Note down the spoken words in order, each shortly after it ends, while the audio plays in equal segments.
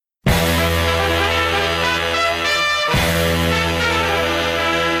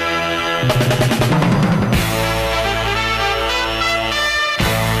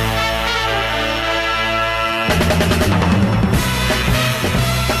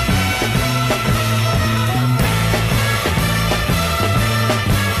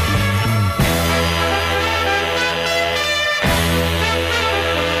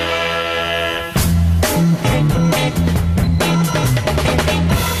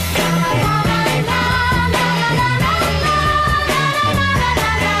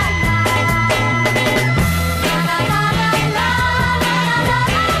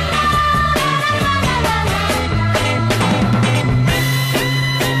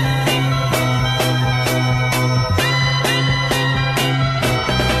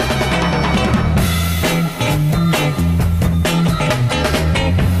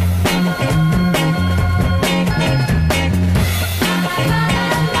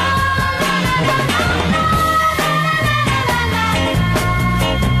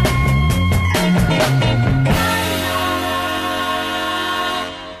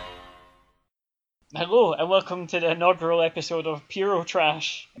welcome to the inaugural episode of Puro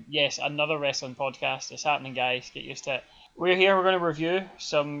Trash. Yes, another wrestling podcast. It's happening, guys. Get used to it. We're going to review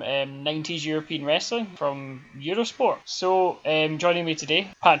some 90s European wrestling from Eurosport. So, joining me today,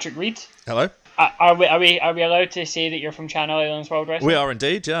 Patrick Reed. Hello. Are we allowed to say that you're from Channel Islands World Wrestling? We are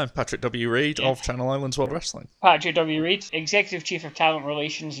indeed, yeah. I'm Patrick W. Reed of Channel Islands World Wrestling. Patrick W. Reed, Executive Chief of Talent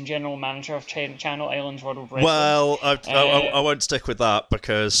Relations and General Manager of Channel Islands World Wrestling. Well, I won't stick with that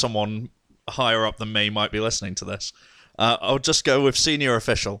because someone higher up than me might be listening to this. I'll just go with Senior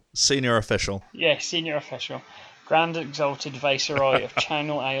Official. Yeah, Senior Official. Grand Exalted Viceroy of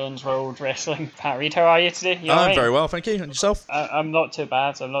Channel Islands World Wrestling. Pat Reed, how are you today? I'm right? very well, thank you. And yourself? I'm not too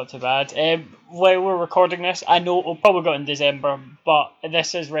bad. While we're recording this, I know we'll probably go in December, but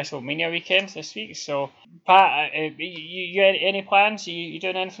this is WrestleMania weekend this week. So, Pat, you any plans? You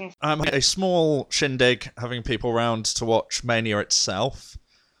doing anything? A small shindig, having people round to watch Mania itself,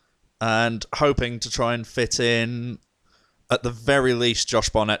 and hoping to try and fit in, at the very least, Josh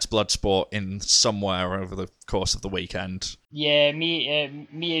Barnett's Bloodsport in somewhere over the course of the weekend. Yeah,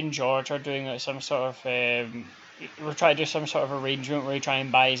 me and George are doing some sort of we're trying to do some sort of arrangement where we try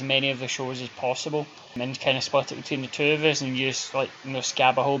and buy as many of the shows as possible and kind of split it between the two of us and use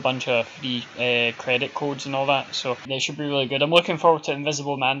scab a whole bunch of free credit codes and all that. So it should be really good. I'm looking forward to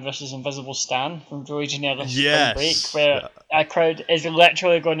Invisible Man versus Invisible Stan from Joey Janela's Spring Break, where a crowd is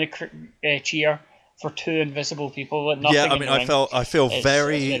literally going to cheer for two invisible people. I feel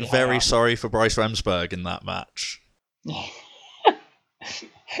very sorry for Bryce Remsburg in that match.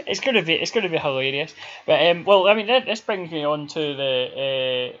 It's gonna be hilarious. But this brings me on to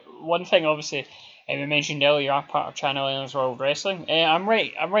the one thing. Obviously, we mentioned earlier you're part of Channel Islands World Wrestling. I'm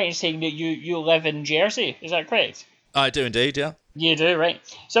right in saying that you live in Jersey. Is that correct? I do indeed, yeah. You do, right.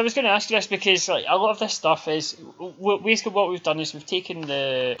 So I was going to ask you this because a lot of this stuff is... Basically what we've done is we've taken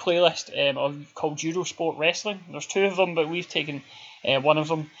the playlist called Eurosport Wrestling. There's two of them, but we've taken one of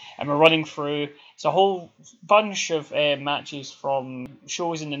them and we're running through... It's a whole bunch of matches from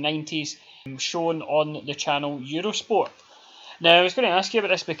shows in the 90s shown on the channel Eurosport. Now, I was going to ask you about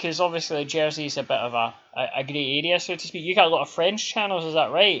this because obviously Jersey's a bit of a grey area, so to speak. You got a lot of French channels, is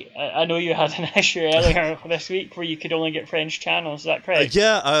that right? I know you had an issue earlier this week where you could only get French channels, is that correct?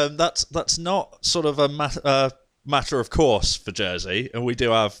 That's not sort of a matter of course for Jersey. And we do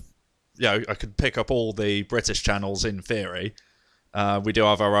have, I could pick up all the British channels in theory. We do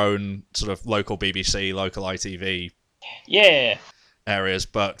have our own sort of local BBC, local ITV areas,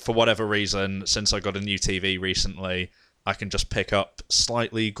 but for whatever reason, since I got a new TV recently, I can just pick up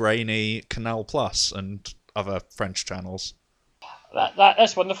slightly grainy Canal Plus and other French channels.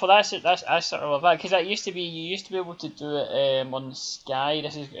 That's wonderful. I sort of love that because you used to be able to do it on Sky.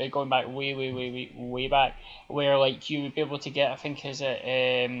 This is going back way back, where you would be able to get, I think, is it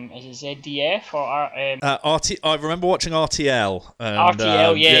ZDF or RT? I remember watching RTL. And,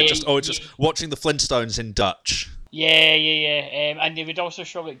 RTL, just watching the Flintstones in Dutch. Yeah. And they would also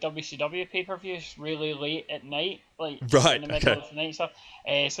show WCW pay-per-views really late at night, in the middle of the night stuff.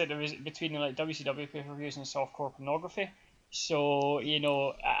 So there was between WCW pay-per-views and softcore pornography. So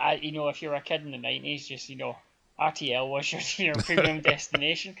if you're a kid in the 90s, just RTL was your premium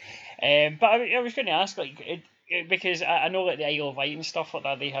destination. But I was going to ask because I know that the Isle of Wight and stuff like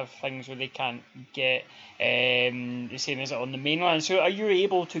that, they have things where they can't get the same as on the mainland. So are you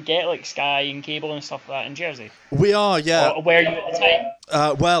able to get Sky and cable and stuff like that in Jersey? We are, yeah. Or were you at the time?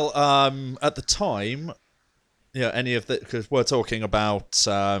 At the time, any of the, because we're talking about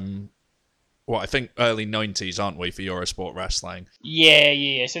I think early 90s, aren't we, for Eurosport Wrestling?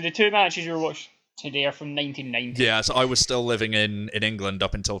 Yeah. So the two matches you were watching today are from 1990. Yeah, so I was still living in England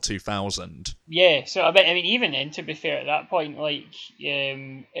up until 2000. Yeah, so even then, to be fair, at that point, the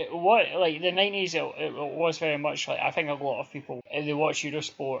 90s, it was very much I think a lot of people, they watch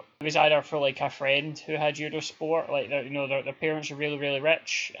Eurosport. It was either for a friend who had Eurosport, their parents are really, really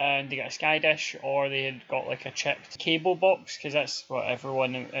rich and they got a Sky Dish, or they had got a chipped cable box, because that's what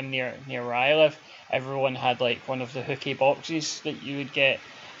everyone in near where I live, everyone had one of the hooky boxes that you would get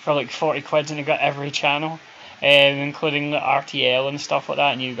for 40 quid, and you got every channel, including RTL and stuff like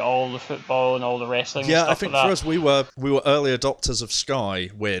that, and you got all the football and all the wrestling. Yeah, and stuff I think like for that. us, we were early adopters of Sky.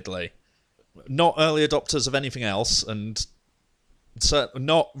 Weirdly, not early adopters of anything else, and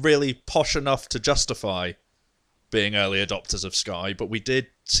not really posh enough to justify being early adopters of Sky. But we did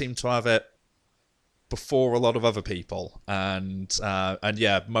seem to have it before a lot of other people, and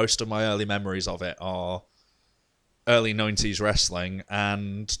most of my early memories of it are early 90s wrestling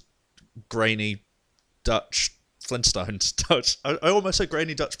and grainy Dutch Flintstones. I almost said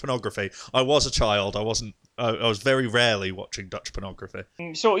grainy Dutch pornography. I was a child. I wasn't I was very rarely watching Dutch pornography.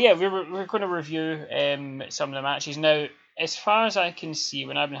 So yeah, we're going to review some of the matches now. As far as I can see,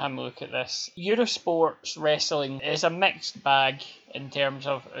 when I've been having a look at this, Eurosport's wrestling is a mixed bag in terms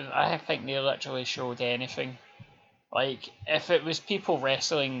of, I think they literally showed anything. Like, if it was people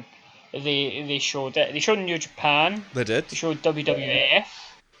wrestling, they showed it. They showed New Japan. They did. They showed WWF.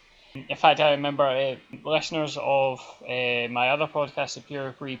 In fact, I remember listeners of my other podcast, the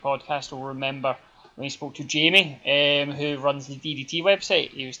Pure Free podcast, will remember when he spoke to Jamie, who runs the DDT website.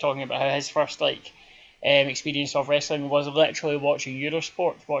 He was talking about how his first experience of wrestling was literally watching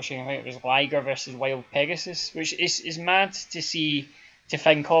Eurosport, watching, I think it was Liger versus Wild Pegasus, which is mad to see, to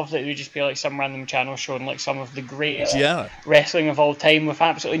think of, that it would just be like some random channel showing like some of the greatest wrestling of all time with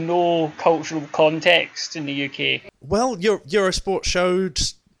absolutely no cultural context in the UK. Well, Eurosport showed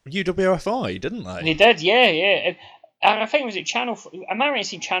UWFI, didn't they? They did, yeah. And I think, was it Channel? I might have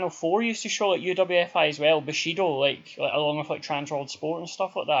seen Channel 4 used to show like UWFI as well, Bushido, like along with like Trans World Sport and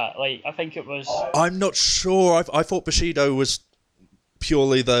stuff like that. Like, I think it was. I'm not sure. I thought Bushido was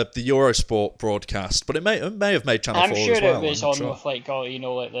purely the Eurosport broadcast, but it may have made Channel 4 I'm sure as well. It was on with like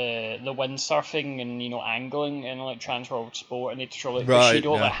like the windsurfing and angling and like Trans World Sport, and they'd show like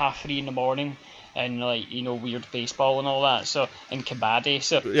Bushido at like 3:30 in the morning. And like weird baseball and all that, so, and kabaddi.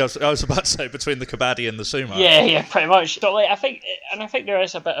 So yeah, I was about to say between the kabaddi and the sumo. Yeah, pretty much. So like, I think there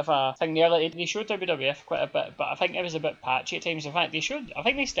is a bit of a thing there. Like, they showed WWF quite a bit, but I think it was a bit patchy at times. In fact, I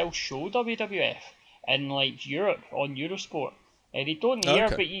think they still show WWF in like Europe on Eurosport. They don't here,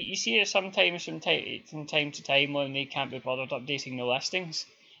 but you see it sometimes from time to time when they can't be bothered updating the listings.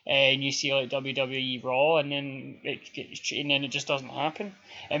 And you see like WWE Raw, and then it just doesn't happen.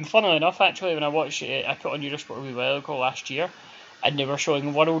 And funnily enough, actually, when I watched it, I put on Eurosport a wee while ago last year, and they were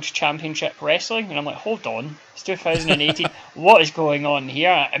showing World Championship Wrestling, and I'm like, hold on, it's 2018, what is going on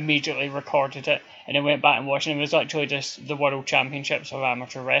here? I immediately recorded it, and then went back and watched it, and it was actually just the World Championships of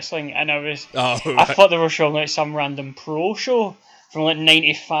Amateur Wrestling, and I thought they were showing like some random pro show from like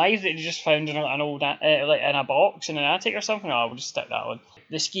 95 that they just found in an old like in a box in an attic or something. Oh, we'll just stick that on.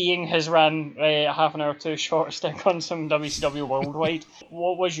 The skiing has ran half an hour too short. Stick on some WCW Worldwide.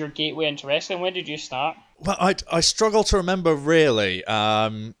 What was your gateway into wrestling? When did you start? Well, I struggle to remember really.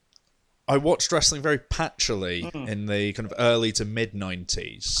 I watched wrestling very patchily in the kind of early to mid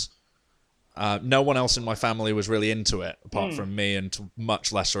 90s. No one else in my family was really into it, apart from me and to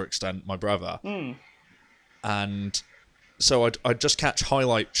much lesser extent my brother. And so I'd just catch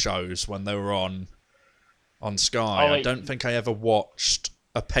highlight shows when they were on Sky. I don't think I ever watched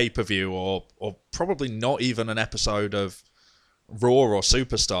a pay-per-view or probably not even an episode of Raw or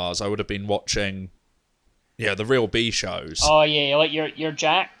Superstars. I would have been watching the real B shows. Oh yeah, like your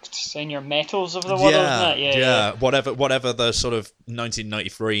Jacked and your Metals of the world, isn't it? Yeah. Whatever the sort of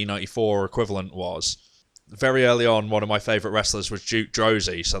 1993-94 equivalent was. Very early on, one of my favourite wrestlers was Duke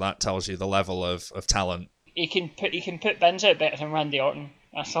Droese, so that tells you the level of talent. He can put bins out better than Randy Orton.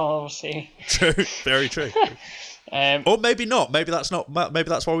 That's all I will say. True, very true. Or maybe not. Maybe that's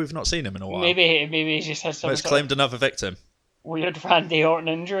why we've not seen him in a while. Maybe he just has some. It's claimed another victim. Weird Randy Orton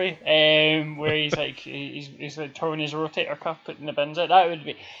injury, where he's like he's like torn his rotator cuff, putting the bins out. That would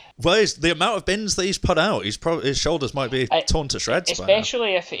be. Well, the amount of bins that he's put out, his shoulders might be torn to shreds.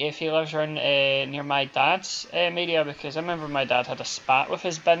 Especially if he lives around near my dad's area, because I remember my dad had a spat with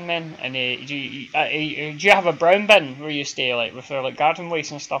his bin men. And do you have a brown bin where you stay, like with their like garden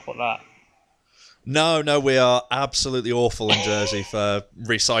waste and stuff like that? No, we are absolutely awful in Jersey for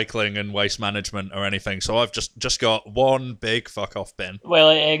recycling and waste management or anything. So I've just got one big fuck off bin.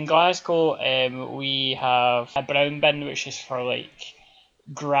 Well, in Glasgow, we have a brown bin which is for like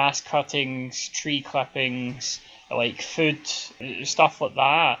grass cuttings, tree clippings, like food, stuff like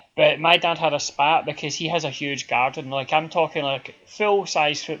that. But my dad had a spat because he has a huge garden. Like, I'm talking like full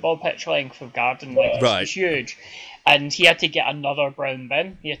size football pitch length of garden. Like, it's huge. And he had to get another brown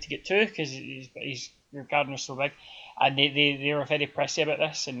bin. He had to get two because his garden was so big. And they were very prissy about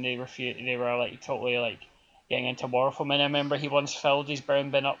this, and they were like totally like getting into war for him. And I remember he once filled his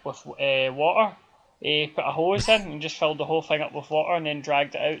brown bin up with water. He put a hose in and just filled the whole thing up with water, and then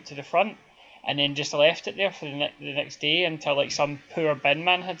dragged it out to the front, and then just left it there for the next day until like some poor bin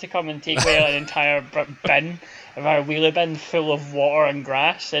man had to come and take away an entire bin of our wheelie bin full of water and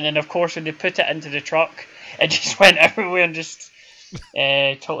grass. And then of course when they put it into the truck, it just went everywhere and just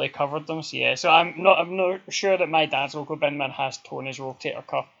totally covered them. So yeah, so I'm not sure that my dad's local bin man has torn his rotator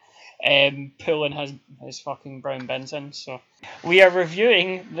cuff pulling his fucking brown bins in. So we are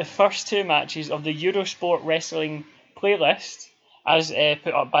reviewing the first two matches of the Eurosport Wrestling playlist, as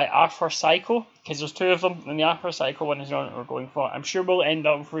put up by Arthur Psycho, because there's two of them, and the Arthur Psycho one is the one that we're going for. I'm sure we'll end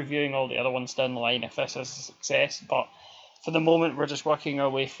up reviewing all the other ones down the line if this is a success, but for the moment we're just working our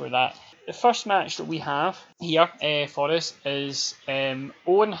way through that. The first match that we have here for us is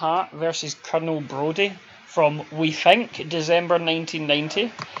Owen Hart versus Colonel Brody from, we think, December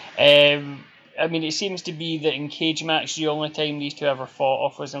 1990. I mean, it seems to be that in cage match, the only time these two ever fought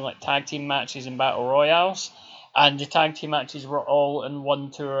off was in like tag team matches and battle royals. And the tag team matches were all in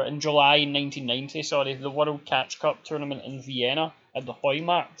one tour in July 1990. Sorry, the World Catch Cup tournament in Vienna at the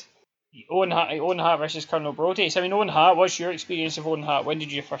Heumarkt. Owen Hart versus Colonel Brody. So, I mean, Owen Hart, what's your experience of Owen Hart? When did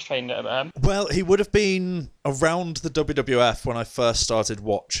you first find out about him? Well, he would have been around the WWF when I first started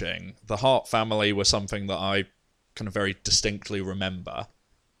watching. The Hart family were something that I kind of very distinctly remember,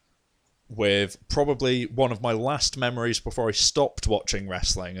 with probably one of my last memories before I stopped watching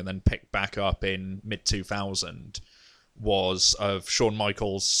wrestling and then picked back up in mid-2000 was of Shawn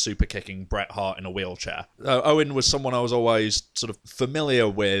Michaels super kicking Bret Hart in a wheelchair. Owen was someone I was always sort of familiar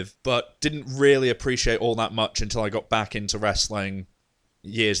with, but didn't really appreciate all that much until I got back into wrestling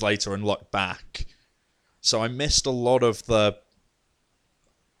years later and looked back. So I missed a lot of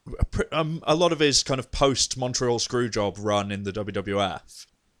his kind of post Montreal Screwjob run in the WWF,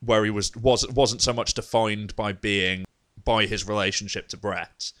 where he wasn't so much defined by his relationship to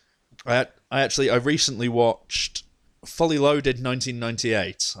Bret. I recently watched Fully Loaded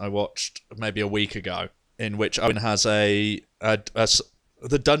 1998. I watched maybe a week ago, in which Owen has the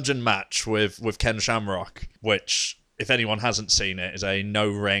dungeon match with Ken Shamrock, which, if anyone hasn't seen it, is a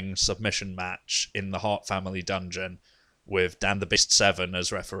no-ring submission match in the Hart family dungeon with Dan the Beast 7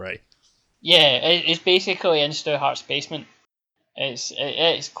 as referee. Yeah, it's basically in Stu Hart's basement.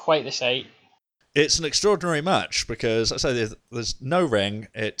 It's quite the sight. It's an extraordinary match because, as I say, there's no ring.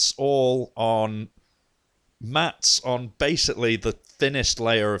 It's all on mats on basically the thinnest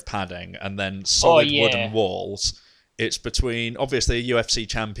layer of padding and then solid wooden walls. It's between, obviously, a UFC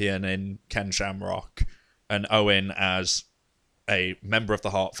champion in Ken Shamrock and Owen as a member of the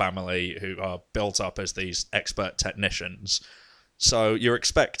Hart family who are built up as these expert technicians. So you're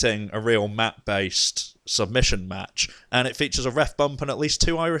expecting a real mat-based submission match, and it features a ref bump and at least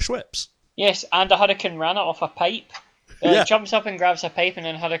 2 Irish whips. Yes, and a Hurricane Rana off a pipe. Yeah. Jumps up and grabs a pipe and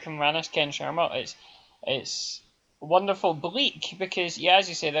then Hurricane Rana's Ken Shamrock. It's wonderful. Bleak, because, yeah, as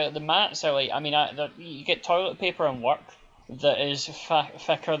you say, the mats are like, I mean, you get toilet paper and work that is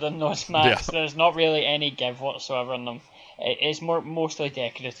thicker than those mats. Yeah. There's not really any give whatsoever in them. It's mostly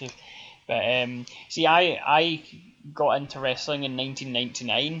decorative. But, see, I got into wrestling in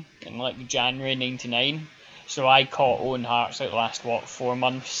 1999, in like January 99. So I caught Owen Hart's last 4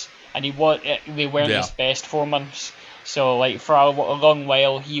 months, and they weren't his best 4 months. So like for a long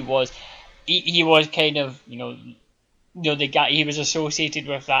while he was kind of he was associated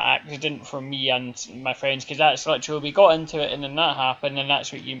with that accident for me and my friends, because that's literally, we got into it and then that happened and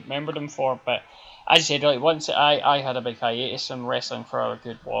that's what you remembered him for. But as I said, like once I had a big hiatus from wrestling for a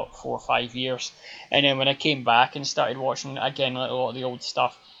good 4 or 5 years, and then when I came back and started watching again like a lot of the old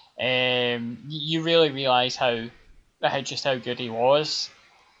stuff, you really realise how good he was.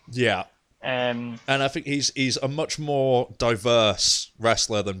 Yeah. And I think he's a much more diverse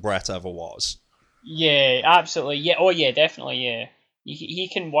wrestler than Bret ever was. Yeah, absolutely. Yeah, oh yeah, definitely. Yeah, he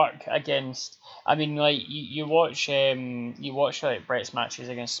can work against. I mean, like you watch like Bret's matches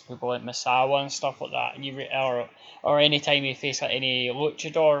against people like Misawa and stuff like that, and or any time he faced like any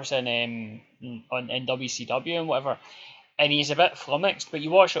luchadors in WCW and whatever, and he's a bit flummoxed. But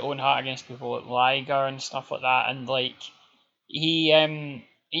you watch Owen Hart against people like Liger and stuff like that, and like he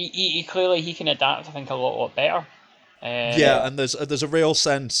clearly he can adapt, I think, a lot better. Yeah, and there's a real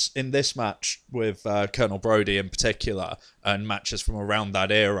sense in this match with Colonel Brody in particular, and matches from around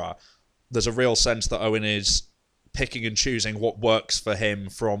that era. There's a real sense that Owen is picking and choosing what works for him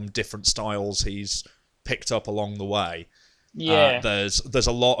from different styles he's picked up along the way. Yeah, there's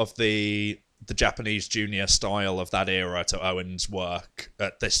a lot of the Japanese junior style of that era to Owen's work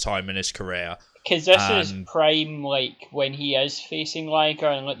at this time in his career. Because this is prime, like, when he is facing Liger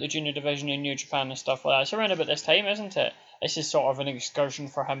and, like, the junior division in New Japan and stuff like that. It's around about this time, isn't it? This is sort of an excursion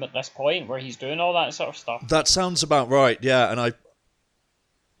for him at this point, where he's doing all that sort of stuff. That sounds about right, yeah. And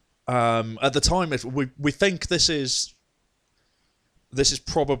at the time, we think this is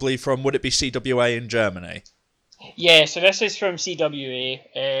probably from, would it be CWA in Germany? Yeah, so this is from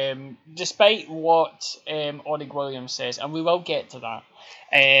CWA. Despite what Orig Williams says, and we will get to that.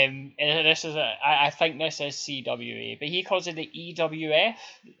 I think this is CWA, but he calls it the EWF.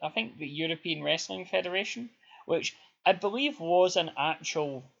 I think the European Wrestling Federation, which I believe was an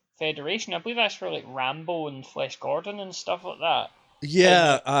actual federation. I believe that's where like Rambo and Flash Gordon and stuff like that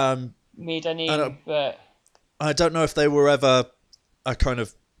Yeah, made a name. But I don't know if they were ever a kind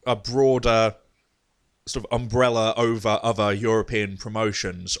of a broader sort of umbrella over other European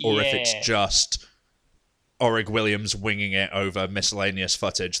promotions, or if it's just Orig Williams winging it over miscellaneous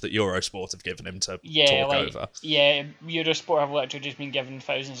footage that Eurosport have given him to talk over. Yeah, Eurosport have literally just been given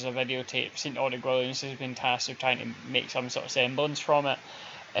thousands of videotapes, and Orig Williams has been tasked with trying to make some sort of semblance from it.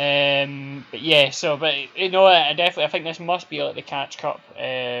 But you know, I think this must be like the Catch Cup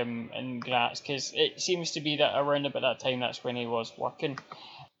in Graz, because it seems to be that around about that time that's when he was working.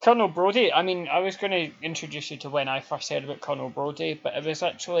 Colonel Brodie, I mean, I was going to introduce you to when I first heard about Colonel Brodie, but it was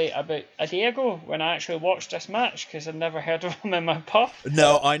actually about a day ago when I actually watched this match, because I'd never heard of him in my puff.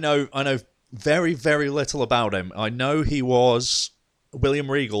 No, I know very, very little about him. I know he was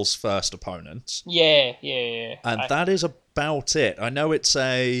William Regal's first opponent. Yeah. And that is about it. I know it's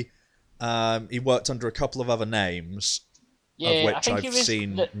he worked under a couple of other names. Of which I've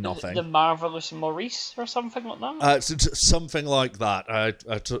seen nothing. The Marvelous Maurice or something like that? Something like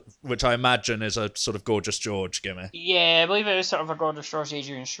that, which I imagine is a sort of Gorgeous George gimmick. Yeah, I believe it was sort of a Gorgeous George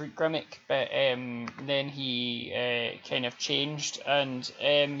Adrian Street gimmick, but then he kind of changed, and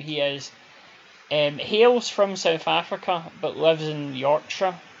he hails from South Africa but lives in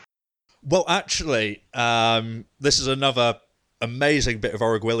Yorkshire. Well, actually, this is another amazing bit of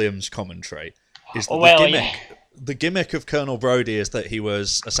Orig Williams commentary. The gimmick of Colonel Brodie is that he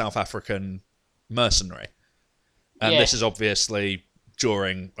was a South African mercenary. And this is obviously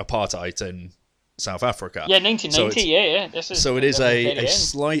during apartheid in South Africa. Yeah, 1990, so it is a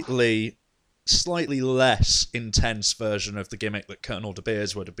slightly less intense version of the gimmick that Colonel De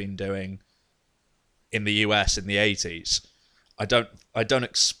Beers would have been doing in the US in the 80s. I don't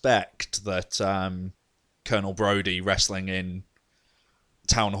expect that Colonel Brodie wrestling in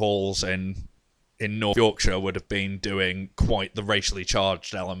town halls in North Yorkshire would have been doing quite the racially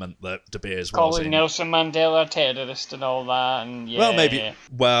charged element that De Beers was calling Nelson Mandela a terrorist and all that, and maybe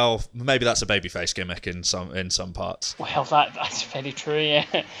that's a babyface gimmick in some parts. Well, that's very true,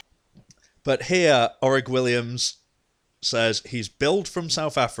 yeah. But here, Orig Williams says he's billed from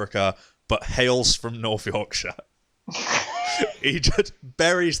South Africa but hails from North Yorkshire. He just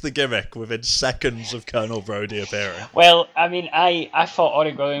buries the gimmick within seconds of Colonel Brodie appearing. Well, I mean, I thought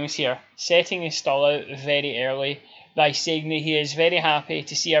Orig Williams here, setting his stall out very early by saying that he is very happy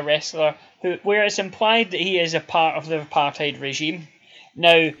to see a wrestler where it's implied that he is a part of the apartheid regime.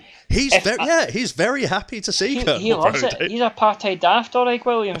 Now, he's very happy to see Colonel Brodie. He loves it. He's apartheid daft, Orig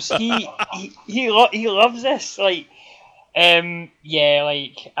Williams. He loves this. Because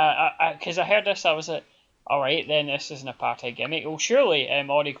I heard this, I was like, alright, then this is an apartheid gimmick. Well, surely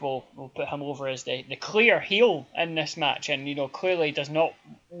Orig will put him over as the clear heel in this match, and, you know, clearly does not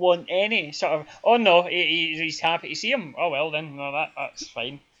want any sort of, oh no, he's happy to see him. Oh well, then, no, that's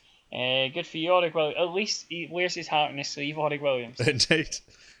fine. Good for you, Orig Williams. At least he wears his heart on his sleeve, Orig Williams. Indeed.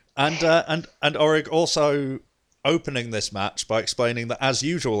 And Orig also opening this match by explaining that, as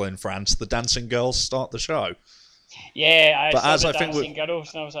usual in France, the dancing girls start the show. Yeah, I saw the dancing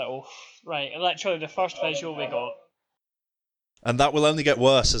girls, and I was like, oh, right, literally the first visual we got. And that will only get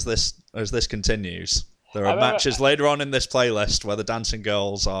worse as this continues. There are matches later on in this playlist where the dancing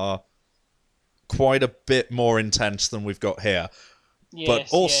girls are quite a bit more intense than we've got here. Yes,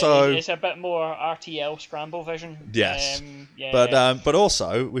 but also it's a bit more RTL Scramble Vision. Yes, but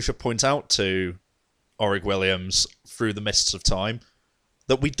also we should point out to Orig Williams through the mists of time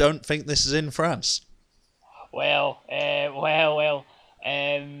that we don't think this is in France. Well.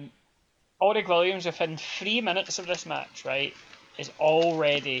 Orig Williams, within 3 minutes of this match, right, is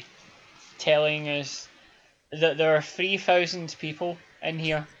already telling us that there are 3,000 people in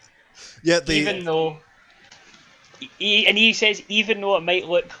here. Yeah, he says even though it might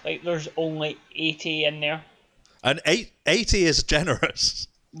look like there's only 80 in there. And 80 is generous.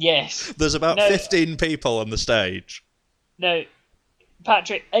 Yes. There's about 15 people on the stage. Now,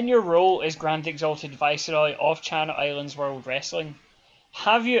 Patrick, in your role as Grand Exalted Viceroy of Channel Islands World Wrestling,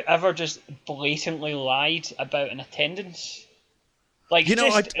 have you ever just blatantly lied about an attendance? Ran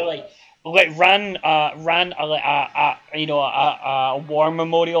a war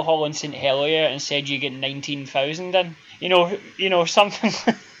memorial hall in St Helier and said you get 19,000 in. You know something.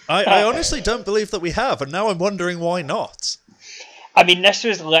 I honestly don't believe that we have, and now I'm wondering why not. I mean, this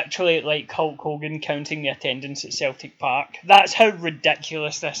was literally like Hulk Hogan counting the attendance at Celtic Park. That's how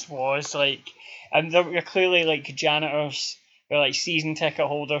ridiculous this was. And there were clearly janitors or season ticket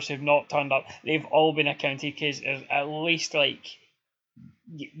holders who've not turned up. They've all been accounted because there's at least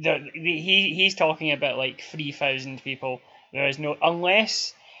he's talking about 3,000 people. There is no,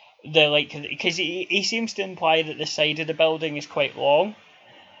 unless because he seems to imply that the side of the building is quite long.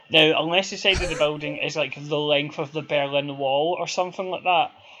 Now, unless the side of the building is like the length of the Berlin Wall or something like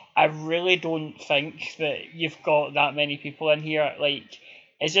that, I really don't think that you've got that many people in here. Like,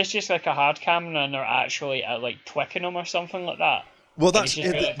 is this just like a hard cam and they're actually at like Twickenham or something like that? Well, that's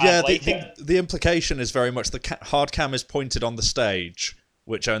the implication is very much the hard cam is pointed on the stage,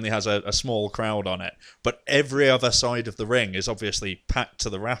 which only has a small crowd on it, but every other side of the ring is obviously packed to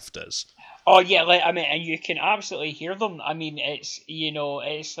the rafters. Oh yeah, and you can absolutely hear them. I mean, it's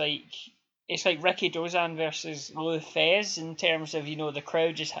it's like Ricky Dozan versus Lou Thesz in terms of the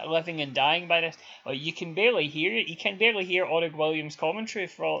crowd just living and dying by this. Like, you can barely hear it. You can barely hear Orig Williams' commentary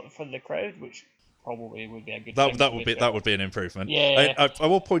for the crowd, which probably would be a good thing. That would be an improvement. Yeah. I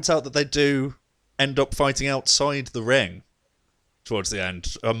will point out that they do end up fighting outside the ring towards the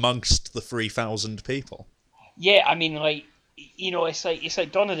end amongst the 3,000 people. Yeah, I mean, like, it's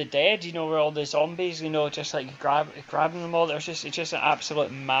like Dawn of the Dead, where all the zombies, just like grabbing them all. It's just an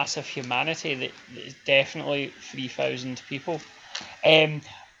absolute massive humanity that is definitely 3,000 people.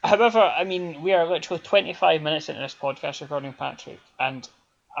 However, I mean, we are literally 25 minutes into this podcast recording, Patrick, and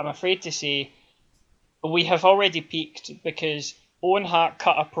I'm afraid to say we have already peaked because Owen Hart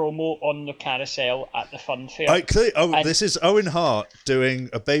cut a promo on the carousel at the fun fair. This is Owen Hart doing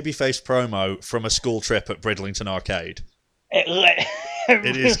a babyface promo from a school trip at Bridlington Arcade.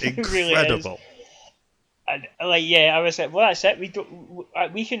 It is incredible. Really is. And I was like, well, that's it.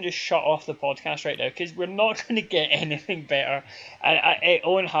 We can just shut off the podcast right now because we're not going to get anything better. And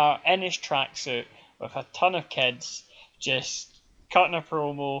Owen Hart in his tracksuit with a ton of kids, just cutting a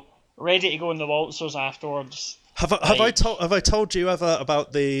promo, ready to go in the waltzers afterwards. Have I told you ever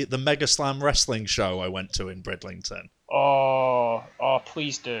about the Mega Slam wrestling show I went to in Bridlington? Oh,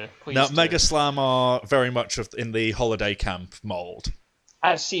 please do. Mega Slam are very much in the holiday camp mould.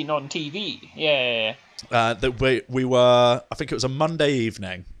 As seen on TV, yeah. That we were, I think it was a Monday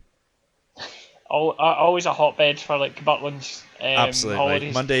evening. Always a hotbed for like Butlin's absolutely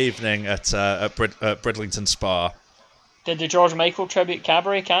holidays. Monday evening at Bridlington Spa. Did the George Michael tribute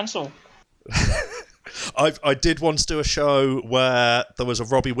cabaret cancel? I did once do a show where there was a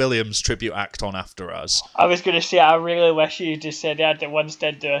Robbie Williams tribute act on after us. I was going to say, I really wish you just said I once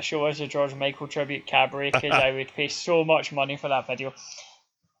did do a show as a George Michael tribute cabaret because I would pay so much money for that video.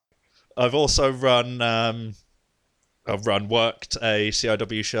 I've also worked a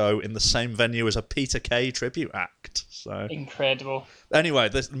CIW show in the same venue as a Peter Kay tribute act. So incredible. Anyway,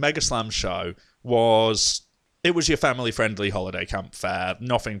 this Mega Slam show was your family-friendly holiday camp fair.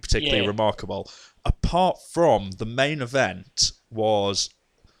 Nothing particularly remarkable. Apart from the main event was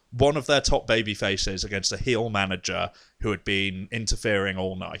one of their top baby faces against a heel manager who had been interfering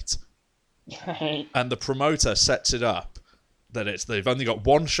all night. And the promoter sets it up that they've only got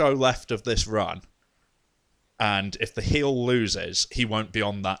one show left of this run, and if the heel loses, he won't be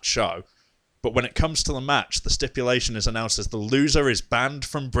on that show. But when it comes to the match, the stipulation is announced as the loser is banned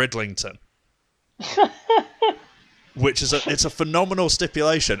from Bridlington. Which is it's a phenomenal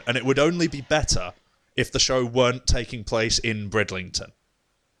stipulation, and it would only be better if the show weren't taking place in Bridlington.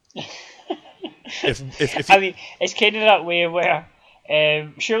 I mean, it's kind of that way where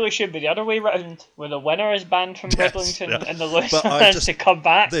surely should be the other way round, where the winner is banned from Bridlington and the loser has to come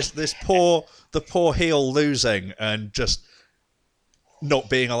back. The poor heel losing and just not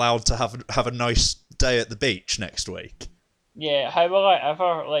being allowed to have a nice day at the beach next week. Yeah, how will I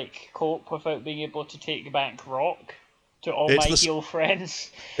ever cope without being able to take back Rock to all my heel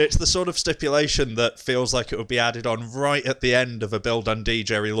friends? It's the sort of stipulation that feels like it would be added on right at the end of a Bill Dundee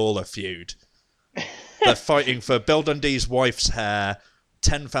Jerry Lawler feud. They're fighting for Bill Dundee's wife's hair,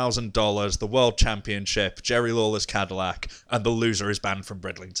 $10,000, the world championship, Jerry Lawler's Cadillac, and the loser is banned from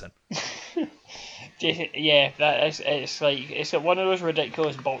Bridlington. Yeah, it's like one of those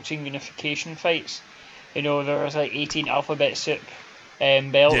ridiculous boxing unification fights. There was 18 alphabet soup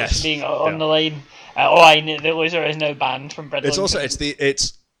belts being on the line. The loser is now banned from Bridlington.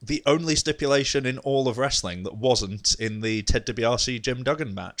 It's the only stipulation in all of wrestling that wasn't in the Ted DiBiase Jim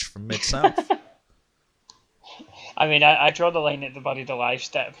Duggan match from Mid-South. I mean, I draw the line at the Buried Alive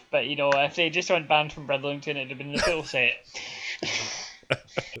step, but if they just went banned from Bridlington, it'd have been the full set.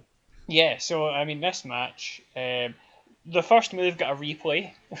 Yeah, so I mean, this match, the first move got a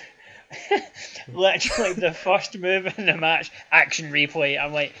replay. Literally, the first move in the match, action replay.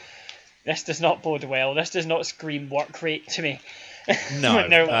 I'm like, this does not bode well. This does not scream work rate to me. No,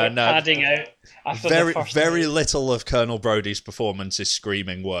 no. Padding out after very little of Colonel Brody's performance is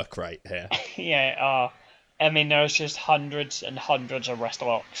screaming work rate here. Yeah, I mean, there's just hundreds and hundreds of wrist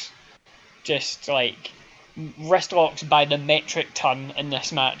locks. Just wrist locks by the metric ton in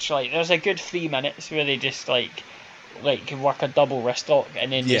this match. Like, there's a good 3 minutes where they just like work a double wrist lock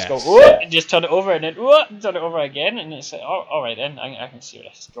and then just go whoa, and just turn it over and then whoa, turn it over again, and it's like, oh, all right then, I can see where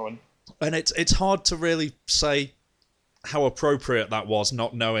this is going. And it's hard to really say how appropriate that was,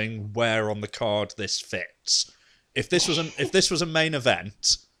 not knowing where on the card this fits. If this was a main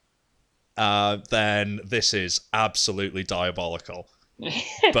event, then this is absolutely diabolical.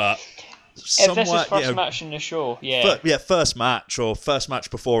 But if this is first match in the show, first match or first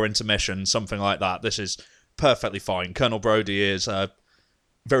match before intermission, something like that, this is perfectly fine. Colonel Brody is a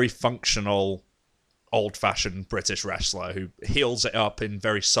very functional, old-fashioned British wrestler who heals it up in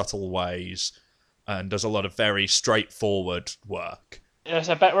very subtle ways and does a lot of very straightforward work. There's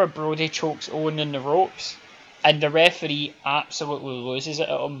a bit where Brody chokes Owen in the ropes, and the referee absolutely loses it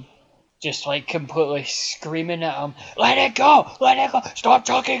at him, just like completely screaming at him, let it go, stop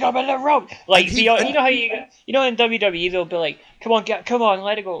choking him in the rope. Like, you know how in WWE they'll be like, come on,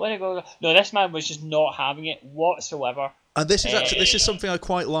 let it go. No, this man was just not having it whatsoever. And this is something I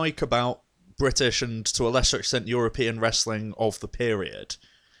quite like about British and to a lesser extent European wrestling of the period,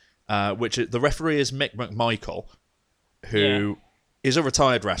 which the referee is Mick McMichael, who is a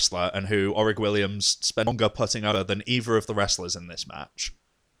retired wrestler and who Orig Williams spent longer putting over than either of the wrestlers in this match.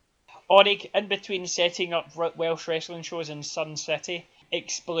 Orig, in between setting up Welsh wrestling shows in Sun City,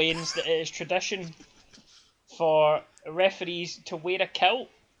 explains that it is tradition for referees to wear a kilt.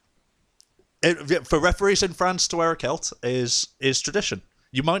 For referees in France to wear a kilt is tradition.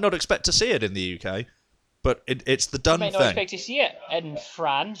 You might not expect to see it in the UK, but it's the done thing. You might not expect to see it in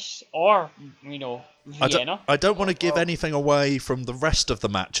France or, Vienna. I don't want to give anything away from the rest of the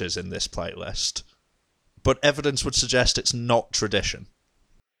matches in this playlist, but evidence would suggest it's not tradition.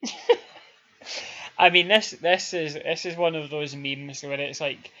 I mean, this is one of those memes where it's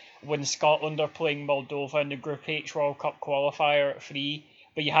like when Scotland are playing Moldova in the Group H World Cup qualifier at 3,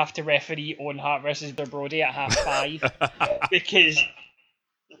 but you have to referee Owen Hart versus Brody at 5:30 because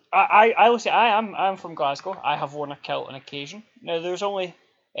I will say I'm from Glasgow. I have worn a kilt on occasion. Now there's only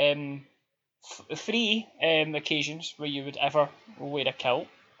 3 occasions where you would ever wear a kilt,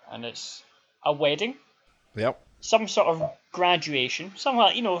 and it's a wedding. Yep. Some sort of graduation, something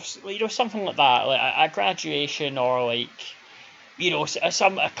like something like that, like a graduation or like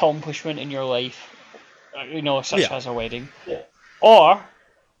some accomplishment in your life, such as a wedding, or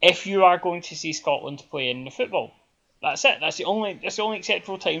if you are going to see Scotland play in the football. That's it. That's the only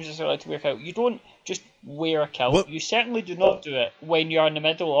acceptable times it's allowed to wear a kilt. You don't just wear a kilt. What? You certainly do not do it when you're in the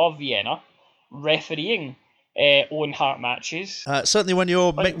middle of Vienna refereeing Owen Hart matches. Certainly when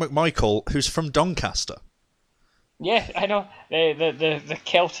you're Mick McMichael, who's from Doncaster. Yeah, I know. The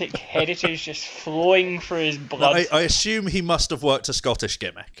Celtic heritage just flowing through his blood. I assume he must have worked a Scottish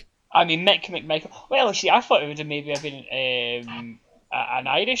gimmick. I mean, Mick McMichael. Well, see, I thought it would have maybe been an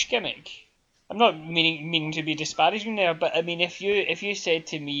Irish gimmick. I'm not meaning to be disparaging there, but I mean, if you said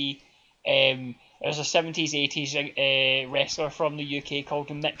to me, there's a 70s, 80s wrestler from the UK called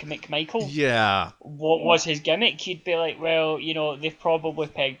Mick McMichael. Yeah. What was his gimmick? You'd be like, well, they've probably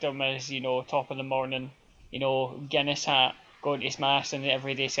pegged him as, top of the morning, Guinness hat, going to his mass in the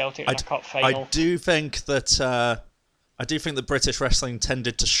Everyday Celtic in a cup final. I do think that British wrestling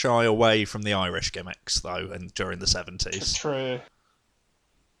tended to shy away from the Irish gimmicks though, and during the 70s. True.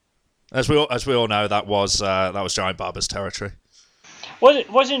 As we all know, that was Giant Barber's territory.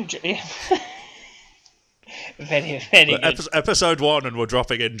 Wasn't very good. Episode 1, and we're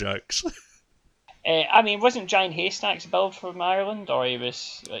dropping in jokes. I mean, wasn't Giant Haystacks billed from Ireland, or he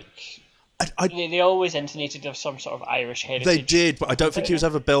was like? They always intonated of some sort of Irish heritage. They did, but I don't think he was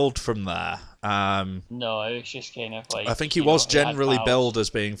ever billed from there. No, it was just kind of like... I think he was generally billed as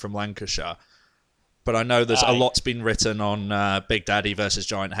being from Lancashire. But I know there's a lot's been written on Big Daddy versus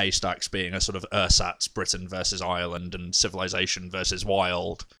Giant Haystacks being a sort of ersatz Britain versus Ireland and Civilization versus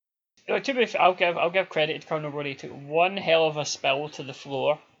Wild. To be fair, I'll give credit to Colonel Brody. He took one hell of a spill to the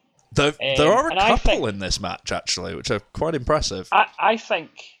floor. There are a couple in this match, actually, which are quite impressive. I think...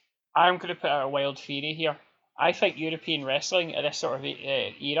 I'm going to put out a wild theory here. I think European wrestling at this sort of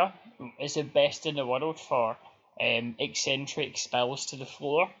era is the best in the world for eccentric spills to the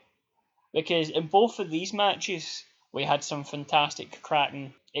floor. Because in both of these matches, we had some fantastic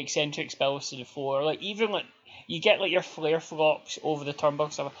cracking eccentric spills to the floor. Like, even like you get like your flare flops over the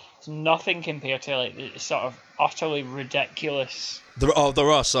turnbuckle stuff. It's nothing compared to like the sort of utterly ridiculous. There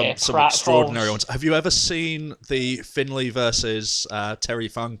are some extraordinary ones. Have you ever seen the Finlay versus Terry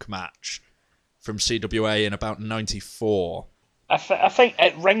Funk match from CWA in about '94? I think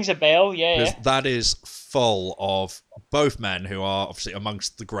it rings a bell, yeah. That is full of both men who are obviously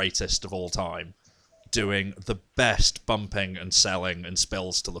amongst the greatest of all time doing the best bumping and selling and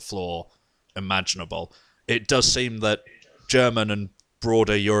spills to the floor imaginable. It does seem that German and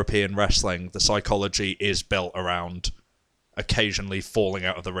broader European wrestling, the psychology is built around occasionally falling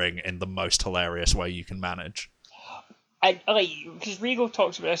out of the ring in the most hilarious way you can manage. I like, because Regal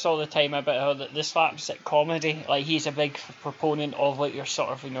talks about this all the time about how the slapstick comedy, like he's a big proponent of like your sort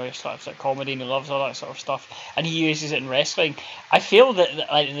of, your slapstick comedy, and he loves all that sort of stuff, and he uses it in wrestling. I feel that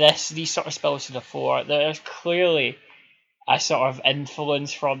like these sort of spills to the floor, there's clearly a sort of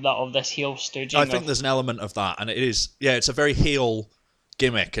influence from that, of this heel stooging. I think there's an element of that, and it's a very heel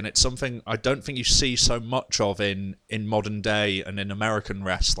gimmick, and it's something I don't think you see so much of in modern day and in American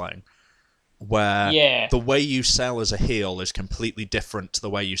wrestling, where the way you sell as a heel is completely different to the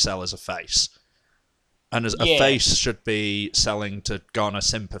way you sell as a face. And as a face should be selling to garner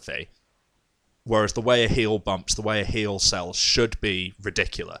sympathy, whereas the way a heel bumps, the way a heel sells should be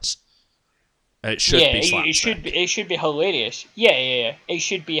ridiculous. It should be slapstick. It should be hilarious. Yeah. It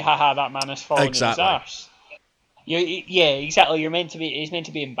should be, haha, that man has fallen in his arse. Exactly. It's meant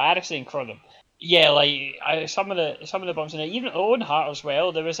to be embarrassing for them. Yeah, like some of the bumps in it, even Owen Hart as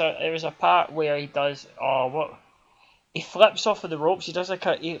well. There was a part where he does he flips off of the ropes. He does a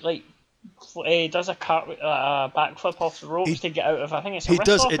backflip off the ropes to get out of. I think it's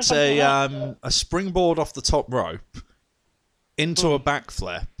It's a springboard off the top rope into a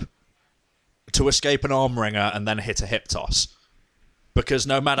backflip to escape an arm wringer and then hit a hip toss. Because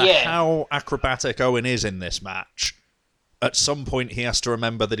no matter how acrobatic Owen is in this match, at some point he has to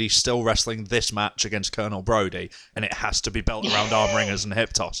remember that he's still wrestling this match against Colonel Brody, and it has to be built around arm wringers and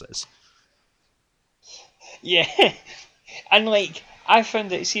hip tosses. Yeah, and like I found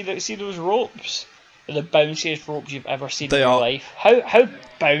that see those ropes, are the bounciest ropes you've ever seen in your life. How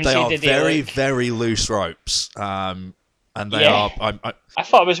bouncy they are did very, look? very loose ropes, and they are. I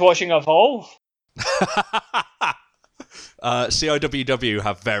thought I was watching Evolve. CIWW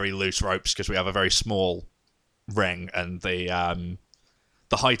have very loose ropes because we have a very small ring, and the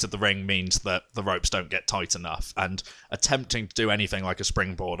height of the ring means that the ropes don't get tight enough, and attempting to do anything like a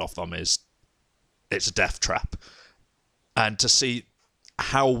springboard off them it's a death trap. And to see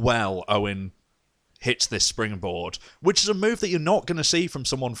how well Owen hits this springboard, which is a move that you're not going to see from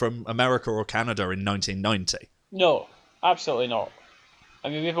someone from America or Canada in 1990. No, absolutely not. I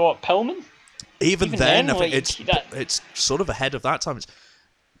mean, we've got Pillman. Even then I think it's sort of ahead of that time.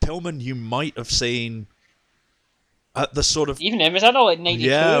 Pillman, you might have seen at the sort of... Even him, was that all like 92?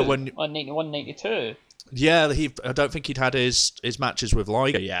 Yeah, or 91, 92? Yeah, I don't think he'd had his matches with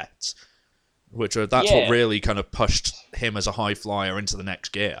Liger yet, that's what really kind of pushed him as a high flyer into the next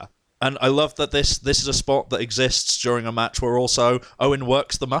gear. And I love that this is a spot that exists during a match where also Owen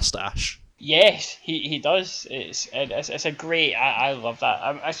works the mustache. Yes, he does. It's a great... I love that.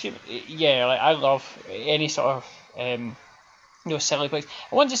 I love any sort of silly place.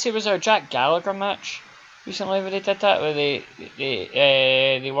 I wanted to say, was there a Jack Gallagher match recently where they did that, where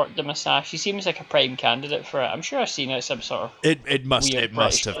they worked the moustache? He seems like a prime candidate for it. I'm sure I've seen it some sort of it must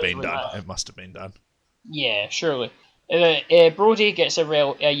have been done. It must have been done. Yeah, surely. Brody gets a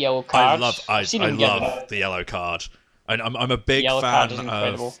yellow card. I love the yellow card, and I'm a big fan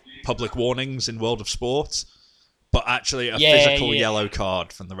of public warnings in World of Sport. But actually, a physical yellow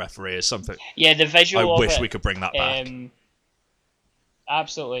card from the referee is something. Yeah, the visual. I wish we could bring that back.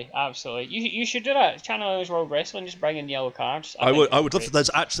 Absolutely. You should do that. Channel Islands World Wrestling, just bring in yellow cards. I would love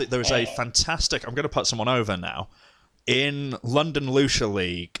to. There is a fantastic... I'm going to put someone over now. In London Lucha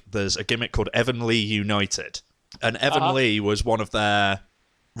League, there's a gimmick called Evan Lee United. And Evan Lee was one of their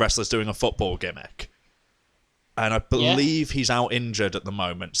wrestlers doing a football gimmick. And I believe he's out injured at the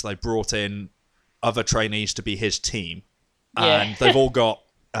moment, so they brought in other trainees to be his team. Yeah. And they've all got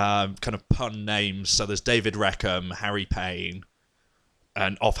kind of pun names. So there's David Reckham, Harry Payne...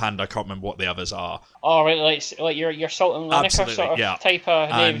 And offhand, I can't remember what the others are. Oh, right, like your Salt and Lineker sort of type of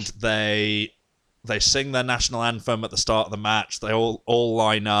names. And they sing their national anthem at the start of the match. They all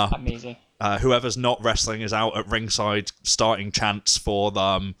line up. Amazing. Whoever's not wrestling is out at ringside starting chants for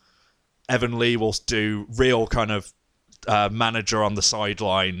them. Evan Lee will do real kind of manager on the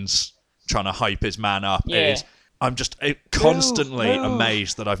sidelines, trying to hype his man up. Yeah. I'm just constantly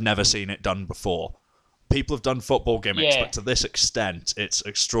amazed that I've never seen it done before. People have done football gimmicks, but to this extent, it's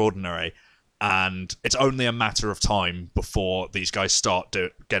extraordinary. And it's only a matter of time before these guys start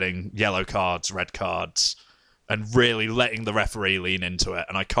getting yellow cards, red cards, and really letting the referee lean into it.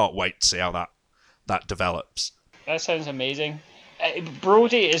 And I can't wait to see how that develops. That sounds amazing.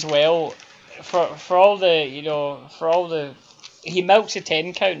 Brody as well, for all the he milks a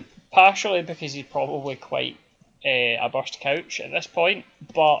 10 count, partially because he's probably quite a burst couch at this point,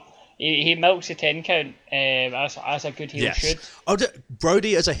 but He milks a 10 count as a good heel should. Oh,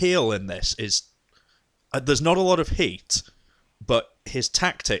 Brody as a heel in this is... there's not a lot of heat, but his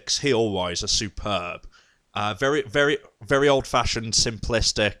tactics heel-wise are superb. Very, very, very old-fashioned,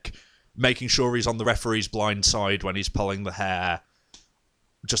 simplistic, making sure he's on the referee's blind side when he's pulling the hair.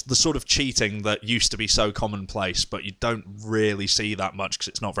 Just the sort of cheating that used to be so commonplace, but you don't really see that much because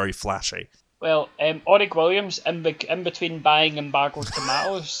it's not very flashy. Well, Orig Williams, in between buying embargoed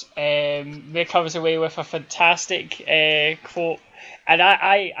tomatoes, comes away with a fantastic quote. And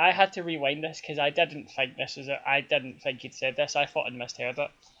I had to rewind this because I didn't think he'd said this. I thought I'd misheard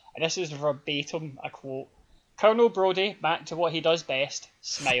it. And this is verbatim a quote. Colonel Brody, back to what he does best,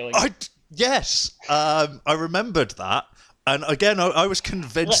 smiling. Yes, I remembered that. And again, I was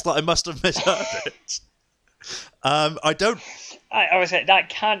convinced that I must have misheard it. I was like,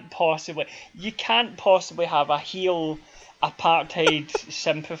 you can't possibly have a heel apartheid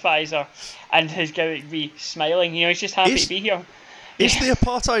sympathiser and his gimmick be smiling. He's just happy to be here. Is the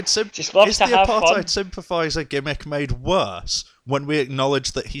apartheid sympathiser gimmick made worse when we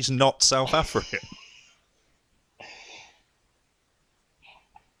acknowledge that he's not South African?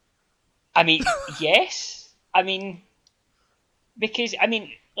 I mean, yes. I mean, because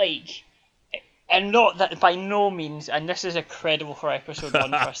and not that by no means, and this is a credible for episode 1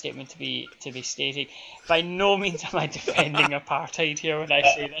 for a statement to be stated. By no means am I defending apartheid here when I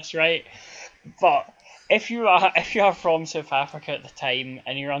say this, right? But if you are from South Africa at the time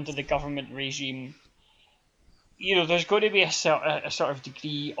and you're under the government regime, there's going to be a sort of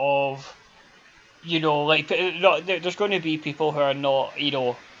degree of, there's going to be people who are not,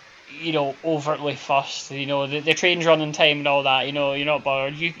 overtly fussed. The train's running time and all that. You're not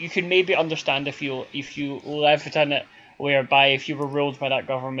bothered. You can maybe understand if you lived in it, whereby if you were ruled by that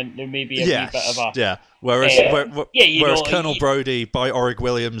government, there may be a wee bit of a Whereas Colonel Brody, by Orig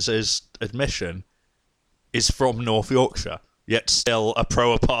Williams' admission, is from North Yorkshire, yet still a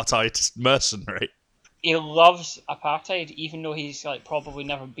pro-apartheid mercenary. He loves apartheid, even though he's probably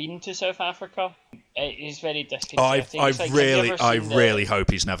never been to South Africa. It is very disconcerting. I really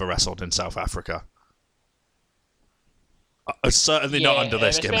hope he's never wrestled in South Africa. Certainly not under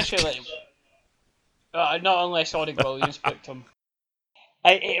this gimmick. Not unless Orig Williams booked him.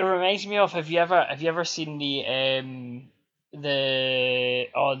 It reminds me of, have you ever seen the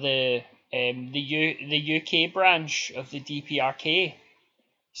UK branch of the DPRK?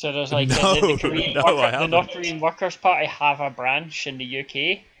 So there's the North Korean Workers' Party have a branch in the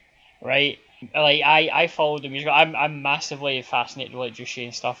UK, right? I followed them years ago. I'm massively fascinated with Juche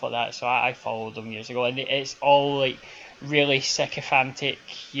and stuff like that, so I followed them years ago, and it's all really sycophantic.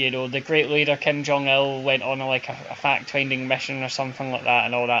 The great leader Kim Jong Il went on a fact-finding mission or something like that,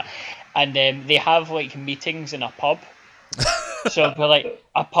 and all that, and they have meetings in a pub. So it'd be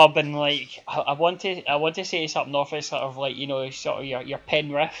a pub and I want to say it's up north. It's sort of sort of your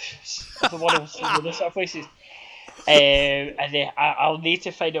Penriths, the one of the sort of places. And I'll need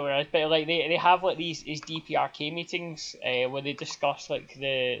to find out where it is, but they have these DPRK meetings where they discuss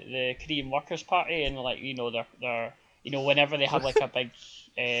the Korean Workers' Party and their whenever they have a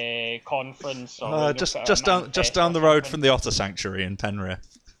big conference or just down the road from the Otter Sanctuary in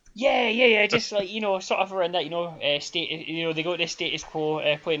Penrith. Yeah. Just sort of around that, state. They go to the Status Quo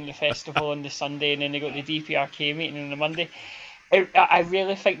playing the festival on the Sunday, and then they go to the DPRK meeting on the Monday. I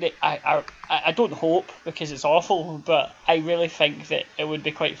really think that I don't hope because it's awful, but I really think that it would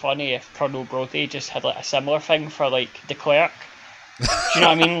be quite funny if Colonel Brody just had a similar thing for the clerk. Do you know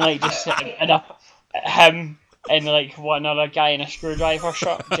what I mean? Just him and one other guy in a screwdriver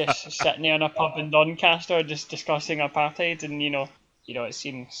shirt just sitting there in a pub in Doncaster just discussing apartheid, and it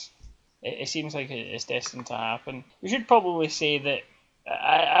seems like it's destined to happen. We should probably say that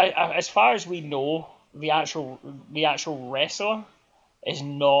as far as we know, the actual wrestler is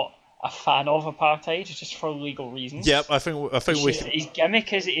not a fan of apartheid, just for legal reasons. Yeah, I think his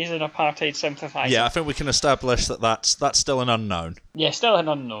gimmick is an apartheid sympathiser. Yeah, I think we can establish that's still an unknown. Yeah, still an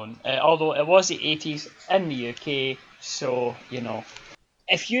unknown. Although it was the 80s in the UK, so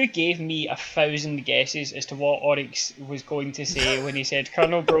If you gave me 1,000 guesses as to what Oryx was going to say when he said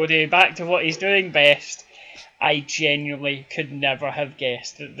Colonel Brody back to what he's doing best, I genuinely could never have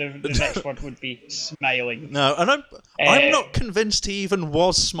guessed that the next word would be smiling. No, and I'm not convinced he even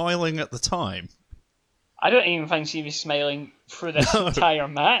was smiling at the time. I don't even think he was smiling through this entire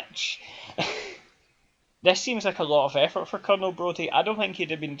match. This seems like a lot of effort for Colonel Brody. I don't think he'd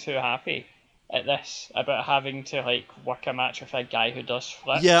have been too happy at this about having to work a match with a guy who does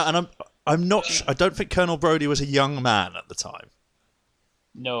flips. Yeah, and I'm not. I don't think Colonel Brody was a young man at the time.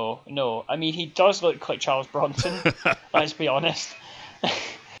 No. I mean, he does look like Charles Bronson. Let's be honest.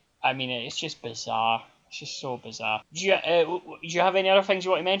 I mean, it's just bizarre. It's just so bizarre. Do you have any other things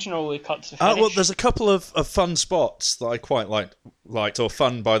you want to mention, or will we cut to the finish? Well, there's a couple of fun spots that I quite liked, or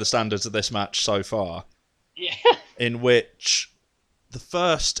fun by the standards of this match so far. Yeah. In which the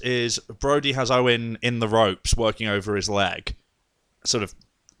first is Brody has Owen in the ropes, working over his leg, sort of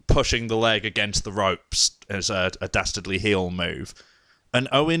pushing the leg against the ropes as a dastardly heel move. And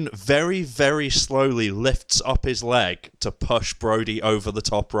Owen very, very slowly lifts up his leg to push Brody over the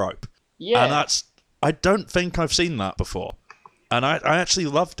top rope. Yeah. And I don't think I've seen that before. And I actually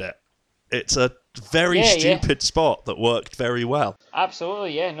loved it. It's a very stupid spot that worked very well.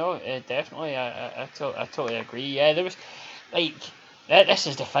 Absolutely, yeah, no, definitely. I totally agree. Yeah, there was, like, this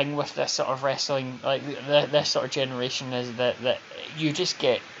is the thing with this sort of wrestling, like, this sort of generation, is that you just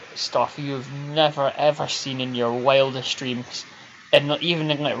get stuff you've never ever seen in your wildest dreams. And even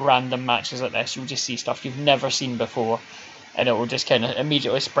in like random matches like this, you'll just see stuff you've never seen before, and it will just kind of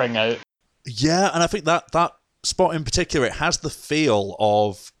immediately spring out. Yeah, and I think that spot in particular, it has the feel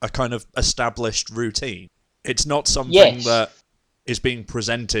of a kind of established routine. It's not something that is being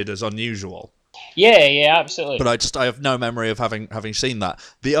presented as unusual. Yeah, absolutely. But I have no memory of having seen that.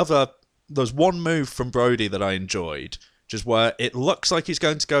 There's one move from Brody that I enjoyed, which is where it looks like he's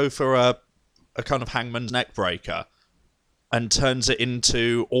going to go for a kind of hangman's neck breaker, and turns it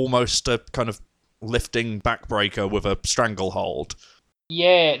into almost a kind of lifting backbreaker with a stranglehold.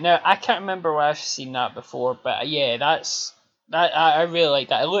 Yeah, no, I can't remember where I've seen that before, but yeah, I really like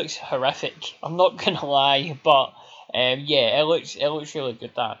that. It looks horrific. I'm not gonna lie, but yeah, it looks really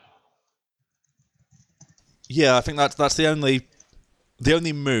good. That. Yeah, I think that's the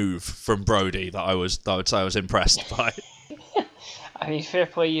only move from Brody that I would say I was impressed by. I mean, fair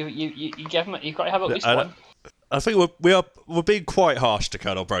play. You give him. You've got to have at least one. I think we're being quite harsh to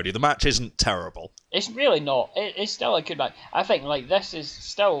Colonel Brody. The match isn't terrible. It's really not. It's still a good match. I think like this is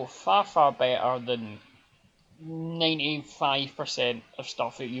still far better than 95% of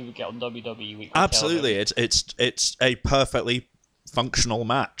stuff that you would get on WWE Weekly. Absolutely, television. It's a perfectly functional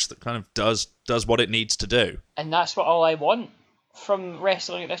match that kind of does what it needs to do. And that's what all I want from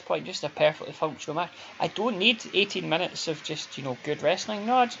wrestling at this point, just a perfectly functional match. I don't need 18 minutes of just, good wrestling.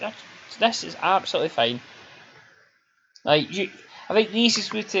 No, this is absolutely fine. Like, I think the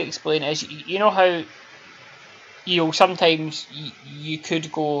easiest way to explain it is, you know how, sometimes you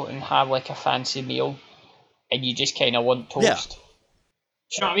could go and have like a fancy meal and you just kind of want toast. Yeah. Do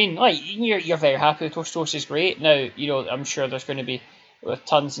you know what I mean? Like, you're very happy with toast. Toast is great. Now, I'm sure there's going to be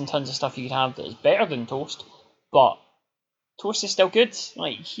tons and tons of stuff you can have that is better than toast, but toast is still good.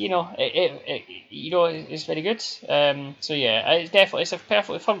 Like, it's very good. So yeah, it's a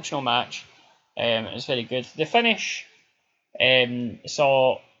perfectly functional match. It's very good. The finish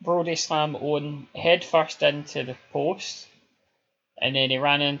saw Brody slam Owen head first into the post, and then he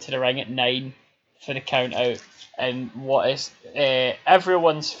ran into the ring at 9 for the count out. And what is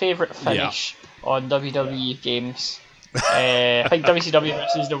everyone's favourite finish on WWE games. I think WCW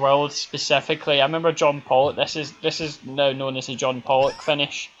versus the World specifically. I remember John Pollock. This is now known as the John Pollock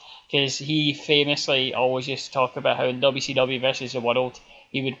finish, because he famously always used to talk about how in WCW versus the World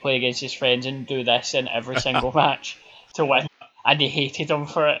he would play against his friends and do this in every single match to win, and they hated him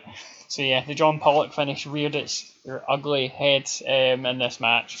for it. So yeah, the John Pollock finish reared its ugly head in this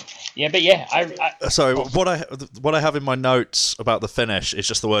match. Yeah, but yeah, Sorry, what I have in my notes about the finish is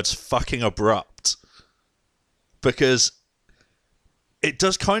just the words "fucking abrupt," because it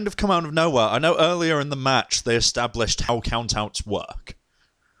does kind of come out of nowhere. I know earlier in the match they established how countouts work.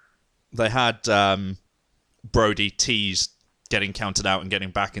 They had Brody tease getting counted out and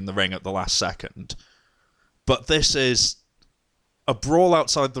getting back in the ring at the last second. But this is a brawl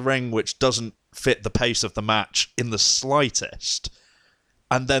outside the ring which doesn't fit the pace of the match in the slightest.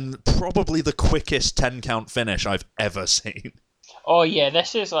 And then probably the quickest 10 count finish I've ever seen. Oh yeah,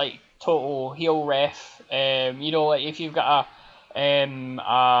 this is like total heel ref. Like if you've got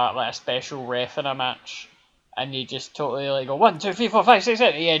a special ref in a match, and you just totally like go 1, 2, 3, 4, 5, 6,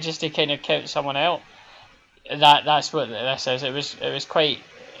 7, yeah, just to kind of count someone out. That's what this is. It was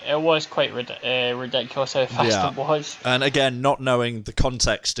quite ridiculous how fast it was. And again, not knowing the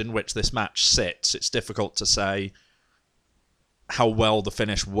context in which this match sits, it's difficult to say how well the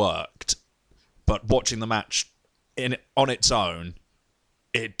finish worked. But watching the match on its own,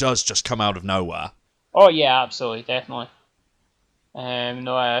 it does just come out of nowhere. Oh yeah, absolutely, definitely.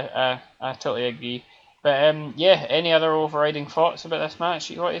 No, I totally agree. But yeah, any other overriding thoughts about this match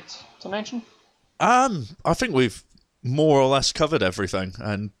you wanted to mention? I think we've more or less covered everything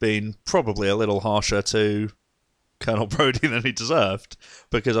and been probably a little harsher to Colonel Brody than he deserved,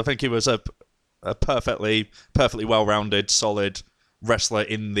 because I think he was a perfectly well-rounded, solid wrestler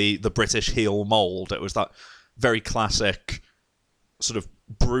in the British heel mould. It was that very classic sort of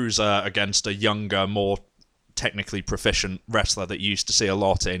bruiser against a younger, more technically proficient wrestler that you used to see a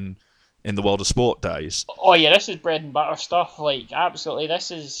lot in the World of Sport days. Oh yeah, this is bread and butter stuff. Like, absolutely, this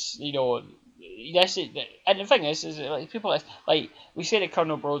is, this is, and the thing is like, people like, we say that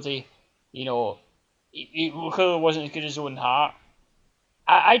Colonel Brodie, he clearly wasn't as good as Owen Hart.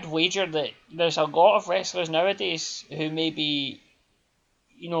 I'd wager that there's a lot of wrestlers nowadays who may be,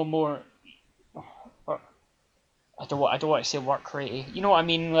 more. I don't want to say work ratey. You know what I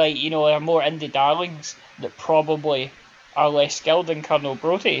mean? Like, they're more indie darlings that probably are less skilled than Colonel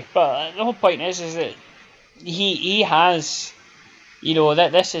Brodie. But the whole point is that he has, that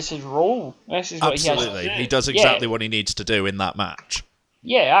this is his role. This is what absolutely. He has to do. He does exactly what he needs to do in that match.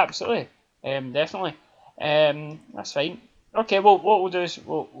 Yeah, absolutely. Definitely. That's fine. Okay, well, what we'll do is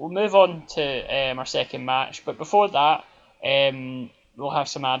we'll move on to our second match. But before that, we'll have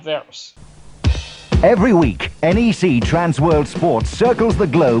some adverts. Every week, NEC Transworld Sports circles the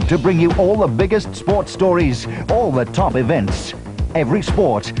globe to bring you all the biggest sports stories, all the top events. Every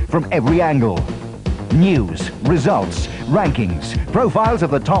sport from every angle. News, results, rankings, profiles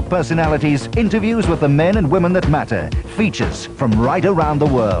of the top personalities, interviews with the men and women that matter, features from right around the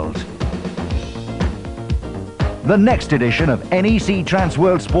world. The next edition of NEC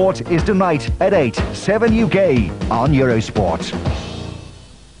Transworld Sport is tonight at 8, 7 UK on Eurosport.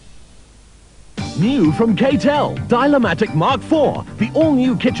 New from K-Tel, Dialomatic Mark IV, the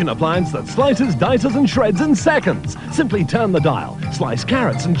all-new kitchen appliance that slices, dices and shreds in seconds. Simply turn the dial, slice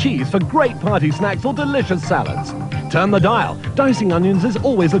carrots and cheese for great party snacks or delicious salads. Turn the dial, dicing onions is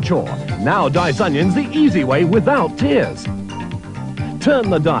always a chore. Now dice onions the easy way without tears.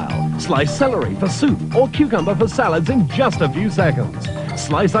 Turn the dial, slice celery for soup or cucumber for salads in just a few seconds.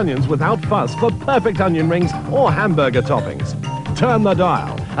 Slice onions without fuss for perfect onion rings or hamburger toppings. Turn the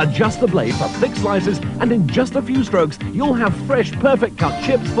dial, adjust the blade for thick slices, and in just a few strokes, you'll have fresh, perfect cut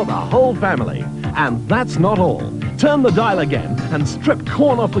chips for the whole family. And that's not all. Turn the dial again and strip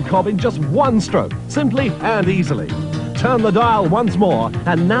corn off the cob in just one stroke, simply and easily. Turn the dial once more,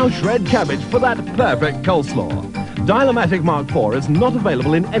 and now shred cabbage for that perfect coleslaw. Dialomatic Mark IV is not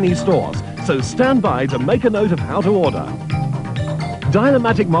available in any stores, so stand by to make a note of how to order.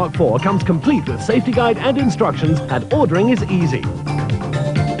 Dialomatic Mark IV comes complete with safety guide and instructions, and ordering is easy.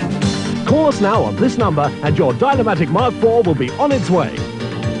 Call us now on this number and your Dialomatic Mark IV will be on its way.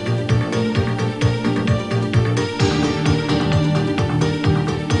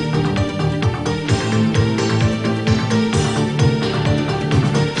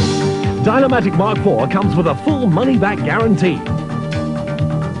 Dialomatic Mark IV comes with a full money-back guarantee.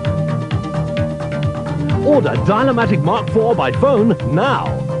 Order Dialomatic Mark IV by phone now.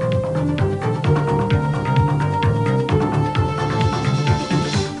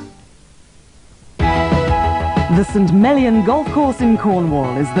 The St Melian Golf Course in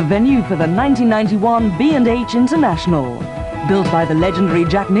Cornwall is the venue for the 1991 B&H International. Built by the legendary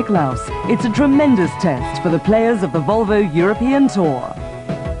Jack Nicklaus, it's a tremendous test for the players of the Volvo European Tour.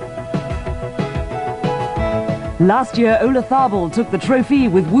 Last year, Ola Tharbal took the trophy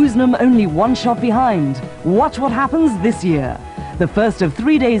with Woosnam only one shot behind. Watch what happens this year. The first of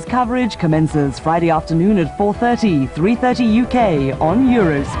 3 days coverage commences Friday afternoon at 4:30, 3:30 UK on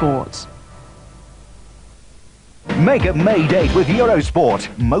Eurosport. Make a May date with Eurosport.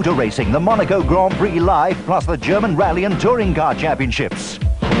 Motor racing, the Monaco Grand Prix live, plus the German Rally and Touring Car Championships.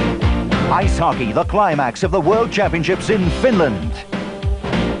 Ice hockey, the climax of the World Championships in Finland.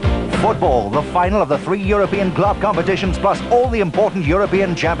 Football, the final of the 3 European club competitions, plus all the important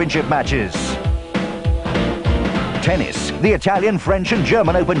European Championship matches. Tennis, the Italian, French and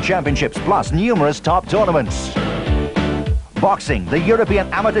German Open Championships, plus numerous top tournaments. Boxing, the European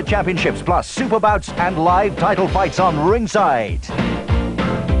Amateur Championships, plus super bouts and live title fights on ringside.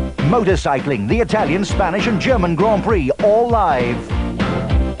 Motorcycling, the Italian, Spanish and German Grand Prix, all live.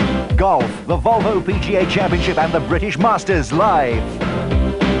 Golf, the Volvo PGA Championship and the British Masters live.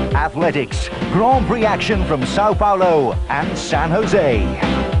 Athletics, Grand Prix action from Sao Paulo and San Jose.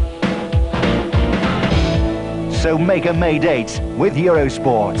 So make a May date with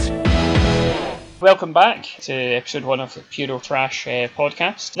Eurosport. Welcome back to episode 1 of the Puro Trash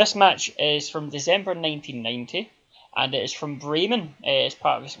podcast. This match is from December 1990 and it is from Bremen. It's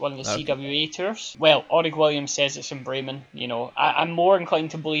part of one of the CWA tours. Well, Orig Williams says it's from Bremen. I'm more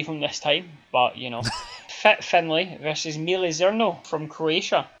inclined to believe him this time, but Fit Finlay versus Mile Zrno from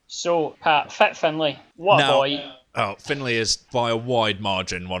Croatia. So, Pat, Fit Finlay, what a boy. Oh, Finlay is by a wide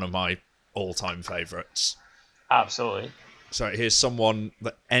margin one of my all-time favourites. Absolutely. So here's someone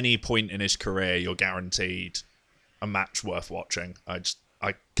that any point in his career you're guaranteed a match worth watching.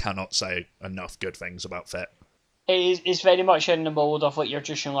 I cannot say enough good things about Fit. It's very much in the mold of like your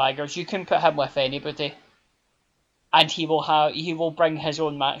Jushin Lagers. You can put him with anybody, and he will bring his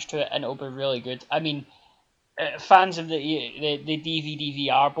own match to it, and it'll be really good. I mean, fans of the DVD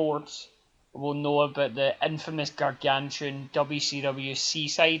VR boards will know about the infamous gargantuan WCW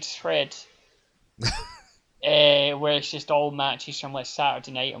Seaside thread, where it's just all matches from like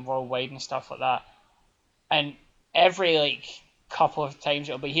Saturday Night and Worldwide and stuff like that. And every like couple of times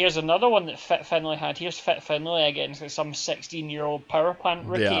it'll be, here's another one that Fit Finlay had. Here's Fit Finlay against like, some 16-year-old power plant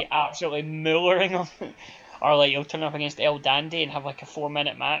rookie, absolutely moolering him. Or like he'll turn up against El Dandy and have like a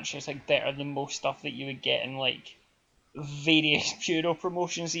 4-minute match. It's like better than most stuff that you would get in like various judo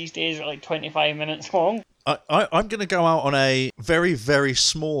promotions these days are like 25 minutes long. I'm going to go out on a very, very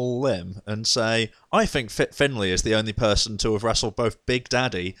small limb and say I think Fit Finlay is the only person to have wrestled both Big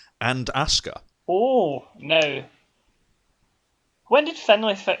Daddy and Asuka. Oh, no. When did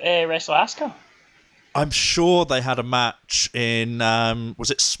Finlay wrestle Asuka? I'm sure they had a match in,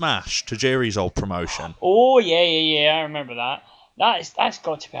 was it Smash, Tajiri's old promotion? Oh, yeah, I remember that. That's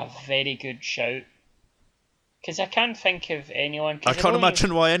got to be a very good shout. Because I can't think of anyone... I can't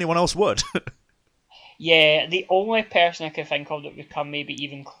imagine why anyone else would. Yeah, the only person I could think of that would come maybe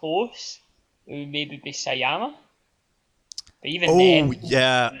even close would maybe be Sayama. But even then... Oh,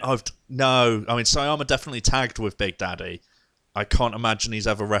 yeah. No, I mean, Sayama definitely tagged with Big Daddy. I can't imagine he's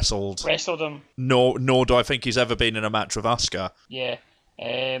ever wrestled him. Nor do I think he's ever been in a match with Asuka. Yeah.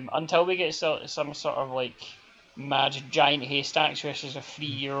 Until we get some sort of like mad giant haystacks versus a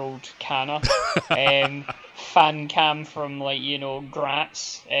 3-year-old Kana. Fan cam from like,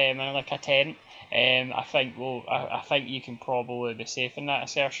 Gratz and like a tent. I think you can probably be safe in that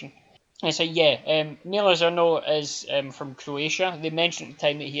assertion. And so Milo Zerno is from Croatia. They mentioned at the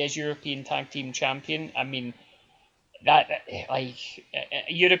time that he is European Tag Team Champion. I mean, that like a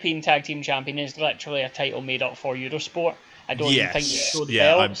European Tag Team Champion is literally a title made up for Eurosport. I don't even think they show the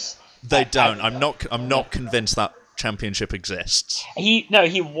belts. They don't. I'm not convinced that championship exists. He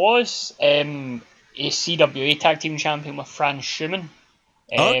was a CWA Tag Team Champion with Franz Schumann.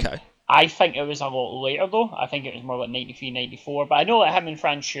 Okay. I think it was a lot later though. I think it was more like 93, 94. But I know that him and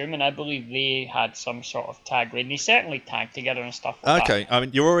Franz Schumann, I believe they had some sort of tag reign. They certainly tagged together and stuff like that. Okay, I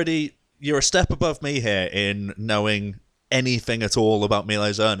mean you're a step above me here in knowing anything at all about Milo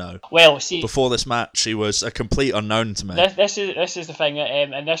Zerno. Well, see, before this match, he was a complete unknown to me. This is the thing,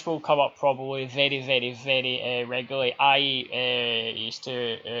 and this will come up probably very, very, very regularly. I used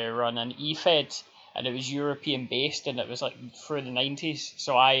to run an eFed, and it was European based, and it was like through the 90s.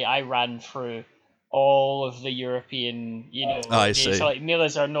 So I ran through all of the European, I see. So like Milo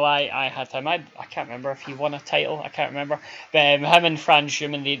Zerno, I had him. I can't remember if he won a title. I can't remember. But him and Franz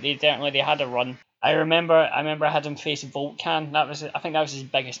Schumann, they had a run. I remember I had him face Volkan. I think that was his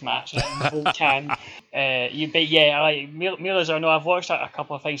biggest match. Volkan. Like Milo Zerno, I've watched a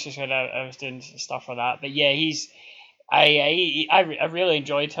couple of things just when I was doing stuff for that. But yeah, I really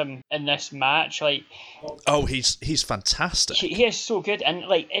enjoyed him in this match. Like, oh, he's fantastic. He is so good, and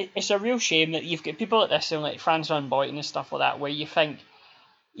like it's a real shame that you've got people like this and like Franz van Boyten and stuff like that, where you think,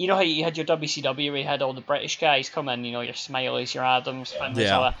 how you had your WCW where you had all the British guys come in, your Smileys, your Adams, all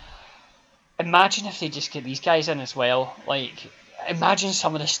that. Imagine if they just get these guys in as well. Like, imagine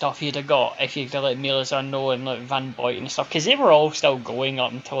some of the stuff you'd have got if you'd got like Milo Zerno and like Van Boyten and stuff, because they were all still going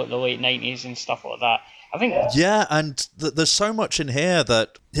up until like the late 90s and stuff like that. I think. Yeah, and there's so much in here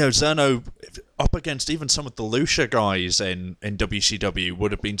that Zerno up against even some of the Lucia guys in WCW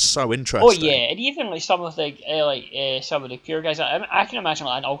would have been so interesting. Oh yeah, and even like some of the some of the pure guys. I can imagine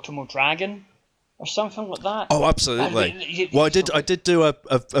like an Ultimo Dragon or something like that. Oh, absolutely. Well, I did do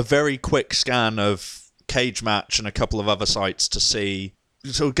a very quick scan of Cage Match and a couple of other sites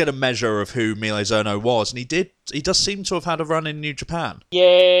to get a measure of who Milo Zerno was, and he does seem to have had a run in New Japan.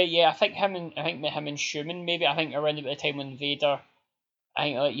 Yeah. I think him and Schumann maybe. I think around about the time when Vader. I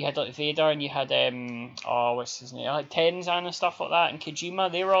think like you had like Vader and you had what's his name, like Tenzan and stuff like that, and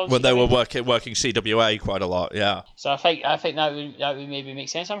Kojima. They were all. Well, they were working CWA quite a lot, yeah. So I think that would maybe make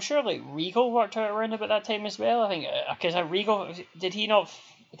sense. I'm sure like Regal worked out around about that time as well. I think because Regal did he not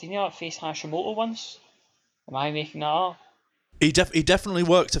face Hashimoto once? Am I making that up? He definitely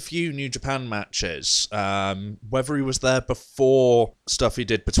worked a few New Japan matches. Whether he was there before stuff he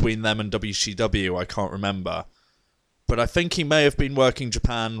did between them and WCW, I can't remember. But I think he may have been working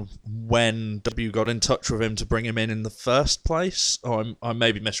Japan when W got in touch with him to bring him in the first place. Or I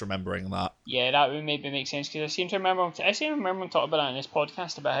may be misremembering that. Yeah, that would maybe make sense, because I seem to remember him talking about that in his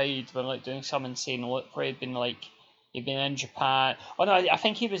podcast about how he'd been like doing some insane look where he'd been like He'd been in Japan. Oh no, I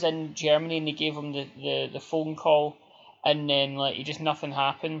think he was in Germany and they gave him the phone call, and then like he just nothing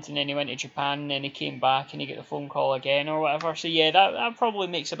happened, and then he went to Japan and then he came back and he got the phone call again or whatever. So yeah, that probably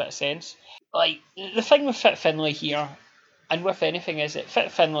makes a bit of sense. Like the thing with Fit Finlay here, and with anything, is that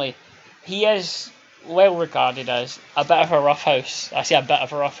Fit Finlay, he is well regarded as a bit of a roughhouse. I say a bit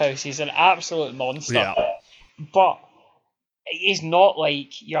of a roughhouse. He's an absolute monster. Yeah. But he's not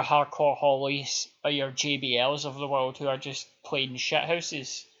like your hardcore Hollies or your JBLs of the world who are just plain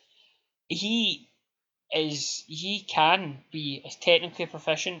shithouses. He can be technically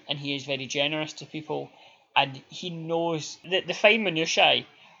proficient, and he is very generous to people, and he knows the fine minutiae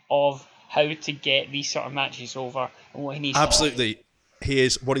of how to get these sort of matches over and what he needs Absolutely. He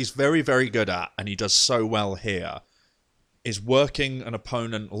is what he's very, very good at, and he does so well here, is working an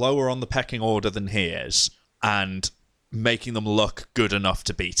opponent lower on the pecking order than he is and making them look good enough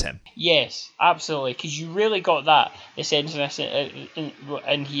to beat him. Yes, absolutely, because you really got that the sense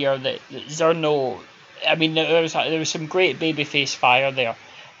in here that Zerno. I mean, there was some great babyface fire there,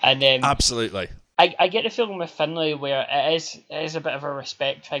 and Absolutely. I get the feeling with Finlay where it is a bit of a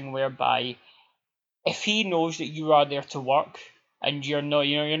respect thing, whereby if he knows that you are there to work and you're not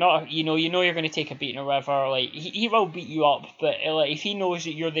you're going to take a beating or whatever, like he will beat you up, but like if he knows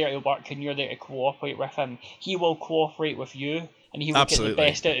that you're there to work and you're there to cooperate with him, he will cooperate with you. And he will Absolutely. get the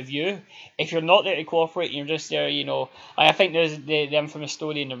best out of you. If you're not there to cooperate and you're just there, I think there's the infamous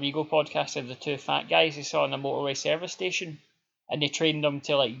story in the Regal podcast of the two fat guys he saw in a motorway service station, and they trained them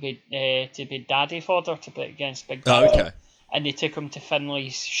to be daddy fodder to put against Big Daddy. Oh, okay. And they took him to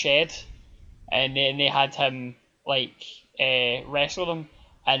Finlay's shed, and then they had him wrestle them,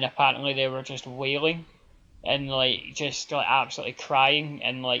 and apparently they were just wailing and just absolutely crying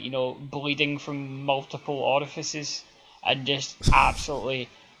and bleeding from multiple orifices, and just absolutely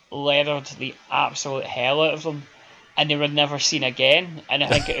leathered the absolute hell out of them, and they were never seen again. And I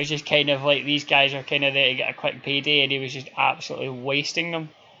think it was just kind of like these guys are kind of there to get a quick payday, and he was just absolutely wasting them.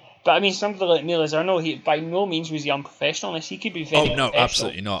 But I mean, somebody like Neil Lozano, he by no means was he unprofessional. He could be very no, professional.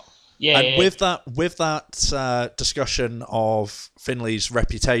 absolutely not. Yeah, and with that discussion of Finlay's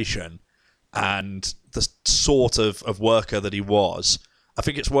reputation and the sort of worker that he was, I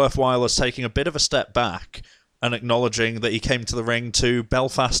think it's worthwhile us taking a bit of a step back and acknowledging that he came to the ring to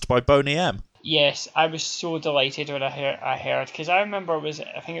Belfast by Boney M. Yes, I was so delighted when I heard, because I remember I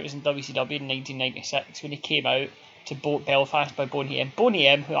think it was in WCW in 1996 when he came out to Belfast by Boney M. Boney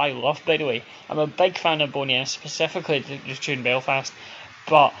M, who I love, by the way. I'm a big fan of Boney M, specifically the tune Belfast,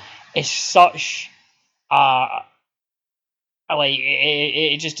 but it's such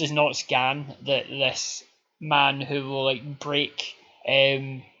it just does not scan that this man who will break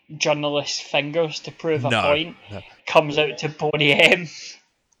journalists' fingers to prove a point comes out to Boney M.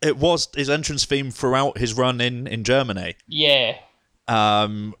 It was his entrance theme throughout his run in Germany. Yeah.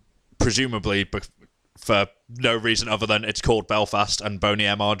 Presumably for no reason other than it's called Belfast and Boney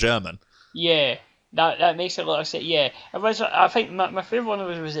M are German. Yeah. That makes it look like, yeah. I think my favourite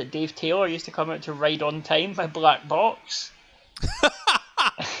one was that Dave Taylor used to come out to Ride on Time by Black Box.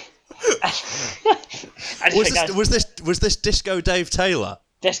 Was this Disco Dave Taylor?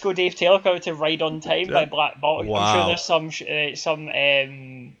 Disco Dave Taylor come out to Ride on Time by Black Box. Wow. I'm sure there's some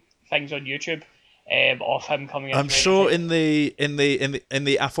things on YouTube of him coming out. I'm sure in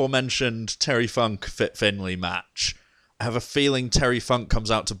the aforementioned Terry Funk Fit Finlay match, I have a feeling Terry Funk comes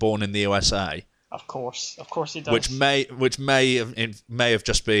out to Born in the USA. Of course he does. Which may have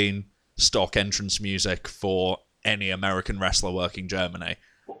just been stock entrance music for any American wrestler working Germany.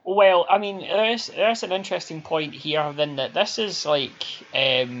 Well, I mean, there's an interesting point here. Then that this is like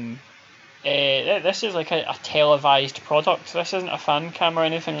a televised product. This isn't a fan cam or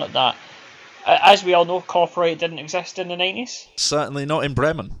anything like that. As we all know, Corporate didn't exist in the 90s. Certainly not in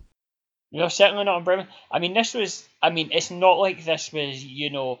Bremen. No, certainly not in Bremen. I mean, it's not like this was,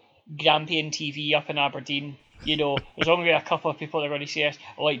 Grampian TV up in Aberdeen. There's only a couple of people that are going to see us,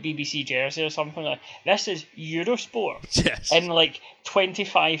 like BBC Jersey or something like that. This is Eurosport. Yes. In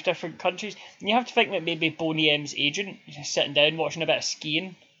 25 different countries. And you have to think that maybe Boney M's agent is sitting down watching a bit of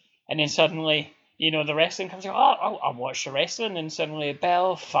skiing, and then suddenly, the wrestling comes out. Oh, I'll watch the wrestling, and suddenly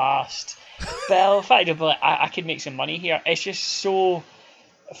Belfast. I could make some money here. It's just so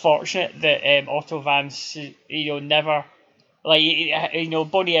fortunate that Otto Vance, never.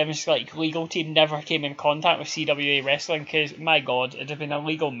 Boney M's legal team never came in contact with CWA Wrestling, because my God, it'd have been a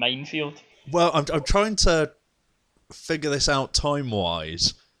legal minefield. Well, I'm trying to figure this out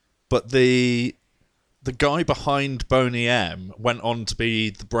time-wise, but the guy behind Boney M went on to be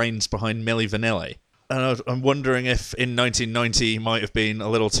the brains behind Milli Vanilli, and I'm wondering if in 1990 he might have been a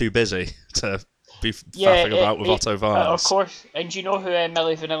little too busy to be faffing about with Otto Of Vaz. course. And do you know who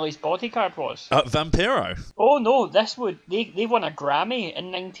Milli Vanilli's bodyguard was? Vampiro. Oh no, they won a Grammy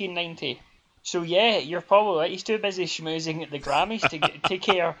in 1990. So yeah, you're probably right. He's too busy schmoozing at the Grammys to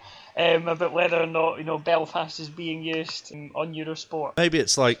care about whether or not Belfast is being used on Eurosport. Maybe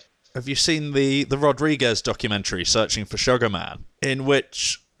it's like, have you seen the Rodriguez documentary, Searching for Sugar Man, in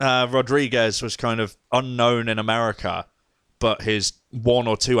which Rodriguez was kind of unknown in America, but his 1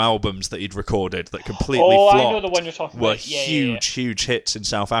 or 2 albums that he'd recorded that completely flopped I know the one you're talking were about. huge hits in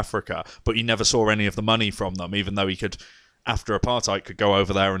South Africa, but you never saw any of the money from them, even though he could, after apartheid, could go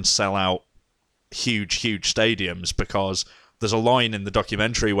over there and sell out huge stadiums, because there's a line in the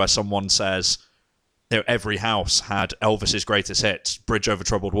documentary where someone says, every house had Elvis's greatest hits, Bridge Over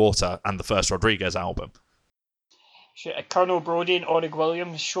Troubled Water, and the first Rodriguez album. Colonel Brody and Orig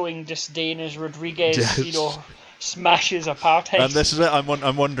Williams showing disdain as Rodriguez, smashes apartheid. And this is it.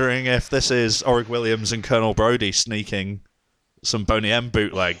 I'm wondering if this is Orig Williams and Colonel Brody sneaking some Boney M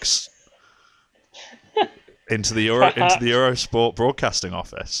bootlegs into the Eurosport broadcasting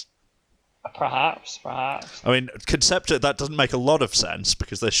office. Perhaps. I mean, conceptually, that doesn't make a lot of sense,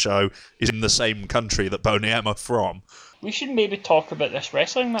 because this show is in the same country that Boney M are from. We should maybe talk about this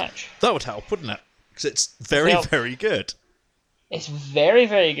wrestling match. That would help, wouldn't it? Because it's very good. It's very,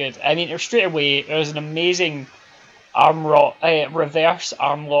 very good. I mean, straight away, there was an amazing reverse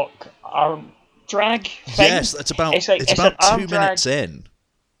arm lock, arm drag thing. Yes, it's about 2 minutes in.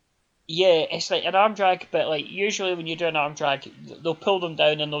 Yeah, it's like an arm drag, but like usually when you do an arm drag, they'll pull them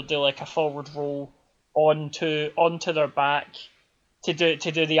down and they'll do like a forward roll onto their back to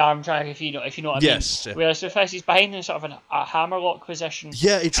do the arm drag, if you know what I mean. Yes. Yeah. Whereas if he's behind in sort of a hammerlock position.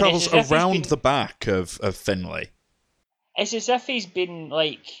 Yeah, he travels around the back of Finlay. It's as if he's been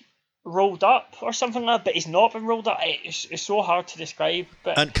like rolled up or something like that, but he's not been rolled up. It's so hard to describe.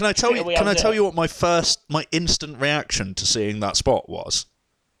 But and can I tell you what my instant reaction to seeing that spot was?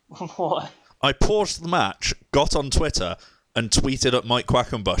 What? I paused the match, got on Twitter, and tweeted at Mike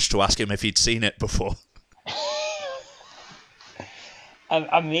Quackenbush to ask him if he'd seen it before.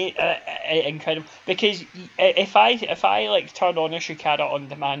 Incredible, because if I like turn on a Shikara on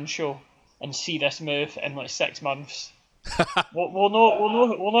demand show and see this move in like 6 months, we'll know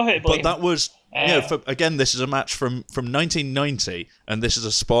who to blame. But that was again, this is a match from 1990, and this is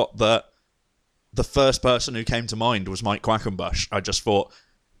a spot that the first person who came to mind was Mike Quackenbush. I just thought,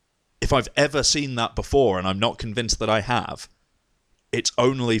 if I've ever seen that before, and I'm not convinced that I have, it's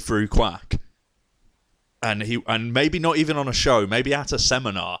only through Quack. And maybe not even on a show, maybe at a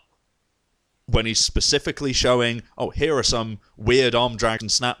seminar, when he's specifically showing, here are some weird arm drags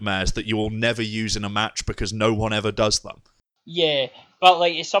and snapmares that you will never use in a match because no one ever does them. Yeah, but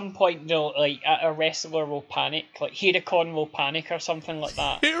like at some point, they'll a wrestler will panic, like Hurricane will panic or something like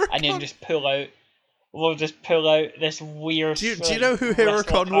that, and then just pull out. We'll just pull out this weird. Do you know who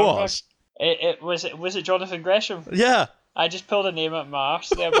Hurricane was? Was it Jonathan Gresham? Yeah. I just pulled a name out of my arse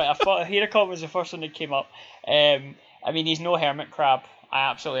there, but I thought Hurricane was the first one that came up. I mean, he's no hermit crab. I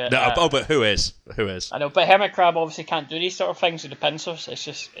absolutely. No, but who is? Who is? I know, but hermit crab obviously can't do these sort of things with the pincers. It's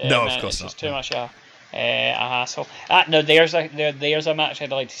just no, of course it's not. just too much a hassle. No, there's a match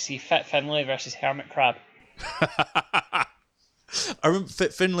I'd like to see: Fit Finlay versus Hermit Crab. I remember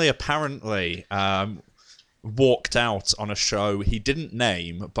Fit Finlay apparently walked out on a show he didn't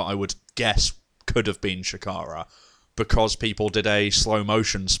name, but I would guess could have been Shikara, because people did a slow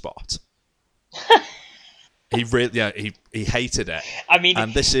motion spot. He really, he hated it. I mean,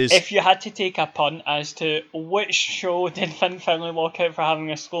 and this is, if you had to take a punt as to which show did Finn Finlay walk out for having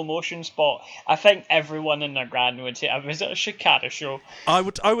a slow motion spot, I think everyone in their grand would say, was it a Shikara show? I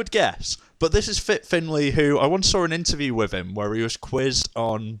would guess. But this is Fit Finlay, who I once saw an interview with him where he was quizzed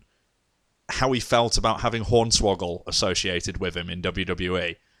on how he felt about having Hornswoggle associated with him in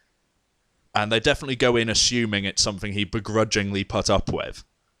WWE. And they definitely go in assuming it's something he begrudgingly put up with.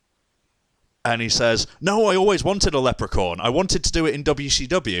 And he says, no, I always wanted a leprechaun. I wanted to do it in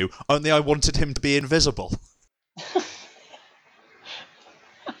WCW, only I wanted him to be invisible.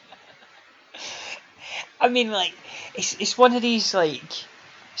 I mean, like, it's one of these, like,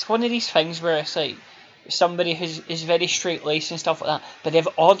 it's one of these things where it's like somebody who's is very straight-laced and stuff like that, but they have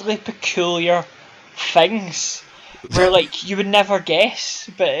oddly peculiar things where, like, you would never guess,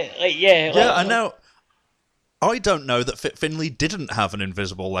 but, like, yeah. Yeah, like, I know. I don't know that Fit Finlay didn't have an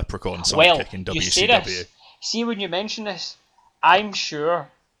invisible leprechaun sidekick in WCW. You say this. See, when you mention this, I'm sure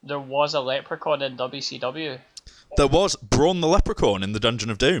there was a leprechaun in WCW. There was Braun the Leprechaun in the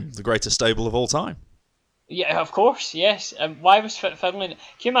Dungeon of Doom, the greatest stable of all time. Yeah, of course, yes. Why was Fit Finlay... Can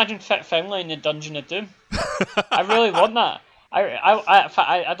you imagine Fit Finlay in the Dungeon of Doom? I really want that.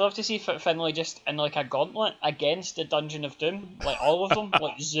 I'd love to see Finlay just in like a gauntlet against the Dungeon of Doom, like all of them,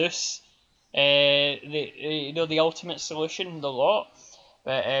 like Zeus, the ultimate solution, the lot.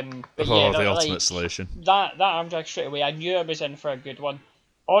 But yeah, the like, ultimate solution. That arm drag straight away, I knew I was in for a good one.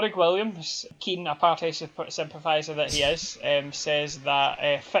 Auric Williams, keen apartheid sympathiser that he is, says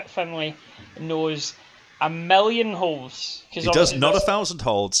that Finlay knows a million holds. He does not 1,000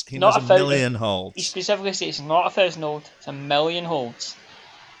 holds. He knows a million holds. He specifically says it's not 1,000 holds, it's a million holds.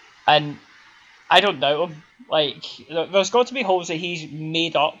 And I don't doubt him. Like, there's got to be holds that he's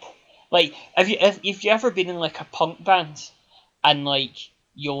made up. Like, if you ever been in like a punk band and like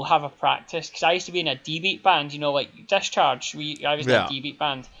you'll have a practice, because I used to be in a D-beat band, like Discharge. I was in a D-beat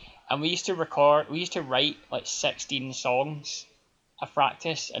band, and we used to write like 16 songs a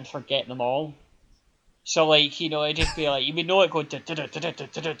practice and forget them all. So like, it'd just be like, we know it go, but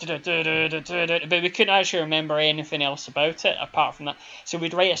we couldn't actually remember anything else about it apart from that. So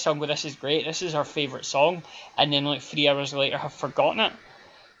we'd write a song with "This is great, this is our favourite song," and then like 3 hours later have forgotten it.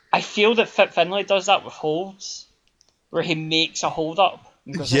 I feel that Finlay does that with holds, where he makes a hold up.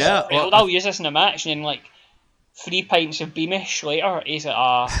 Because I'll use this in a match, and then like 3 pints of Beamish later, he's like,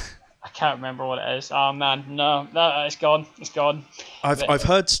 I can't remember what it is. Oh man, no, it's gone. It's gone. I've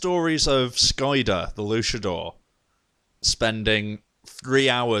heard stories of Skyder, the luchador, spending 3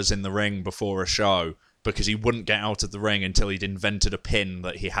 hours in the ring before a show because he wouldn't get out of the ring until he'd invented a pin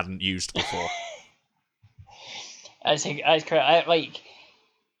that he hadn't used before. That's correct.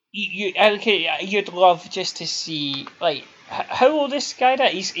 You'd love just to see like. How old is Skyder?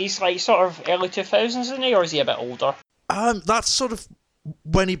 He's like sort of early 2000s, isn't he, or is he a bit older? That's sort of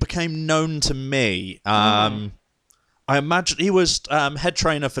when he became known to me. I imagine he was head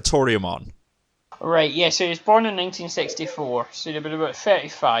trainer for Toriumon. Right, yeah. So he was born in 1964, so he'd have been about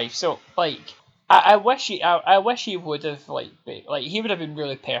 35. So like, I wish he would have he would have been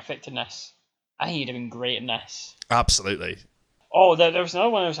really perfect in this. I think he'd have been great in this. Absolutely. Oh, there was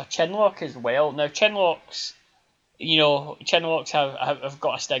another one. There was a chinlock as well. Now chinlocks. Chinlocks have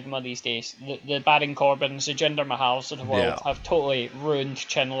got a stigma these days. The Baron Corbins, the Jinder Mahals of the world have totally ruined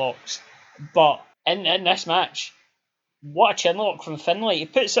chinlocks. But in this match, what a chinlock from Finlay. He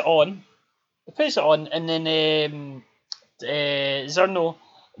puts it on, and then Zerno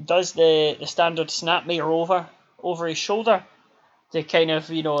does the standard snap mare over his shoulder to kind of,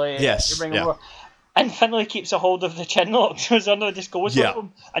 bring him over. And Finlay keeps a hold of the chinlock, so Zerno just goes with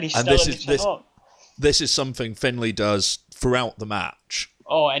him, and he's still in the chinlock. This is something Finlay does throughout the match.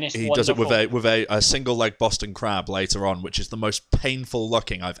 Oh, and it's wonderful. Does it with a single leg Boston Crab later on, which is the most painful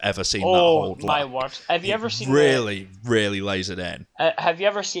looking I've ever seen. Oh, that hold my word! Have you ever seen? Really lays it in. Have you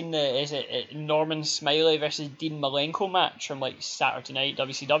ever seen is it Norman Smiley versus Dean Malenko match from like Saturday Night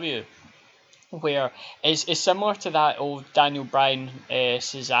WCW, where it's similar to that old Daniel Bryan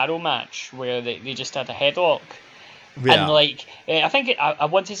Cesaro match where they just had a headlock. Yeah. And like, I think I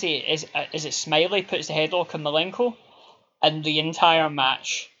want to say is it Smiley puts the headlock on Malenko, and the entire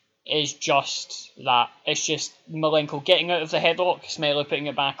match is just that. It's just Malenko getting out of the headlock, Smiley putting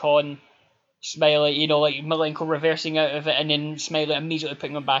it back on, Smiley, Malenko reversing out of it, and then Smiley immediately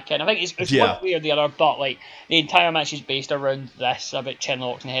putting him back in. I think it's one way or the other, but like the entire match is based around this, about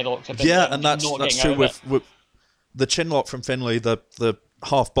chinlocks and headlocks. And that's true with the chinlock from Finlay. The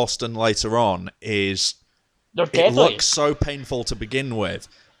half Boston later on is. It looks so painful to begin with,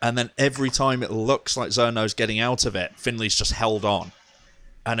 and then every time it looks like Zerno's getting out of it, Finlay's just held on.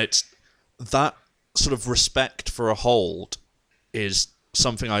 And it's that sort of respect for a hold is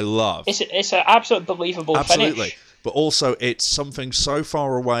something I love. It's an absolute believable finish. But also it's something so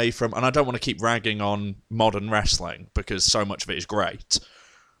far away from, and I don't want to keep ragging on modern wrestling because so much of it is great,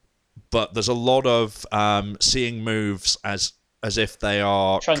 but there's a lot of seeing moves as if they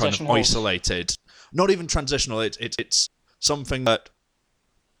are kind of isolated. Not even transitional, it's something that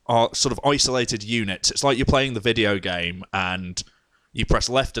are sort of isolated units. It's like you're playing the video game and you press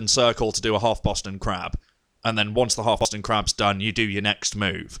left and circle to do a half Boston Crab, and then once the half Boston Crab's done, you do your next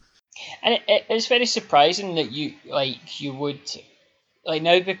move. And it's very surprising that you would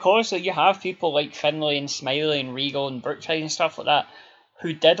now, because you have people like Finlay and Smiley and Regal and Brookside and stuff like that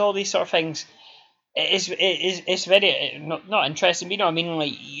who did all these sort of things. It's very not interesting. But, I mean,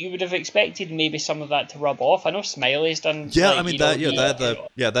 like you would have expected maybe some of that to rub off. I know Smiley's done. Yeah, I mean, they're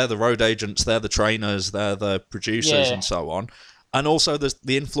the road agents, they're the trainers, they're the producers, and so on. And also,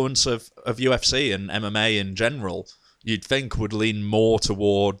 the influence of UFC and MMA in general, you'd think would lean more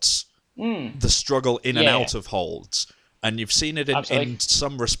towards the struggle in and out of holds. And you've seen it in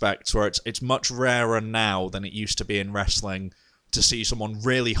some respects where it's much rarer now than it used to be in wrestling to see someone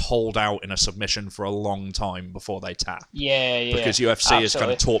really hold out in a submission for a long time before they tap. Yeah. Because UFC has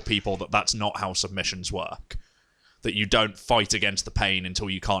kind absolutely. of taught people that that's not how submissions work. That you don't fight against the pain until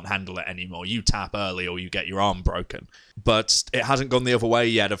you can't handle it anymore. You tap early or you get your arm broken. But it hasn't gone the other way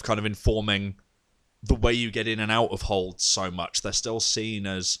yet of kind of informing the way you get in and out of holds so much. They're still seen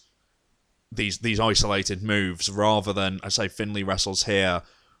as these isolated moves rather than, I say, Finlay wrestles here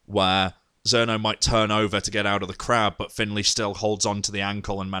where Zerno might turn over to get out of the crab, but Finlay still holds on to the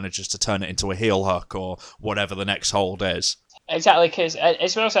ankle and manages to turn it into a heel hook or whatever the next hold is. Exactly, because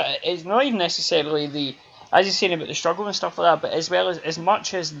as well as that, it's not even necessarily the, as you're saying about the struggle and stuff like that, but as well as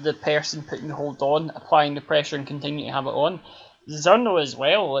much as the person putting the hold on, applying the pressure and continuing to have it on, Zerno as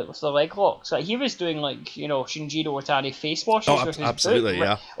well, like with the leg locks, like he was doing Shinjiro Watani face washes with his absolutely, boot,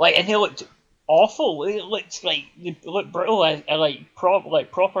 yeah. and he looked awful. It looked brutal,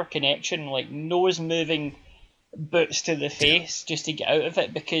 proper connection, like nose moving boots to the face just to get out of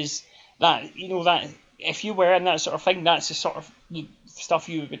it, because that if you were in that sort of thing, that's the sort of stuff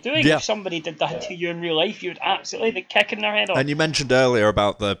you would be doing. Yeah. If somebody did that to you in real life, you would absolutely be kicking their head off. And you mentioned earlier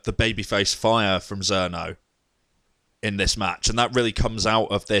about the babyface fire from Zerno in this match, and that really comes out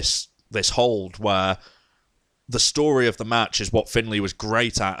of this hold where the story of the match is what Finlay was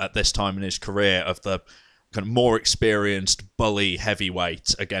great at this time in his career, of the kind of more experienced bully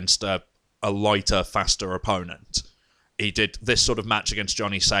heavyweight against a lighter, faster opponent. He did this sort of match against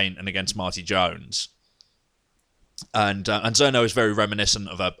Johnny Saint and against Marty Jones. And Zerno is very reminiscent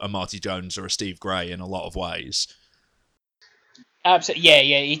of a Marty Jones or a Steve Gray in a lot of ways. Absolutely,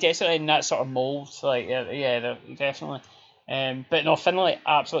 yeah, he's definitely in that sort of mould, definitely. But no, Finlay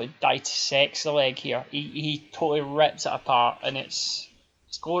absolutely dissects the leg here. He totally rips it apart, and it's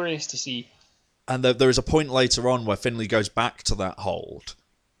glorious to see. And there is a point later on where Finlay goes back to that hold,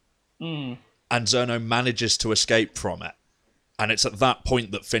 and Zerno manages to escape from it. And it's at that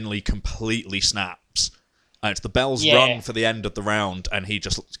point that Finlay completely snaps. And it's the bell's rung for the end of the round, and he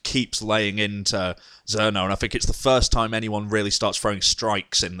just keeps laying into Zerno. And I think it's the first time anyone really starts throwing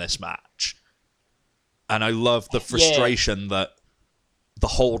strikes in this match. And I love the frustration that the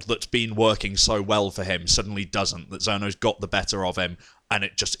hold that's been working so well for him suddenly doesn't, that Zerno's got the better of him, and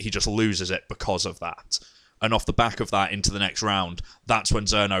he just loses it because of that. And off the back of that into the next round, that's when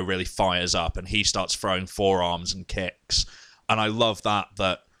Zerno really fires up, and he starts throwing forearms and kicks. And I love that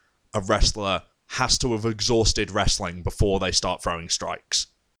a wrestler has to have exhausted wrestling before they start throwing strikes.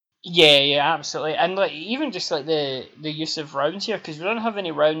 Yeah, absolutely. And even just the use of rounds here, because we don't have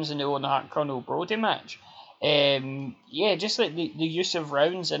any rounds in the Owen Hart Colonel Brody match. Just like the use of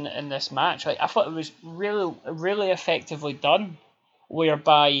rounds in this match, I thought it was really, really effectively done.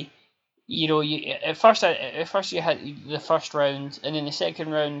 Whereby, at first you had the first round, and in the second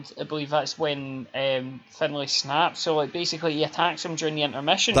round, I believe that's when Finlay snaps. So basically he attacks him during the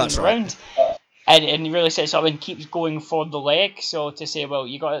intermission in the round. And he really sets up and keeps going for the leg, so to say, well,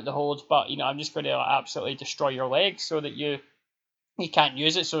 you got it the hold, but I'm just going to absolutely destroy your leg so that you can't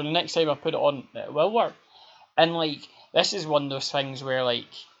use it. So the next time I put it on, it will work. And this is one of those things where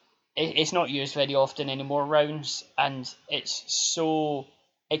it's not used very often anymore, rounds, and it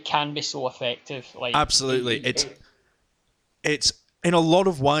can be so effective. Absolutely, it's in a lot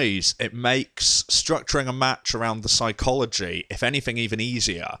of ways it makes structuring a match around the psychology, if anything, even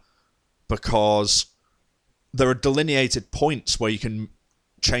easier. Because there are delineated points where you can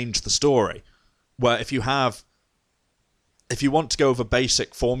change the story. Where if you want to go with a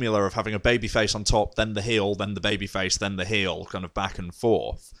basic formula of having a babyface on top, then the heel, then the babyface, then the heel, kind of back and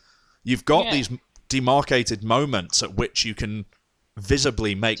forth, you've got these demarcated moments at which you can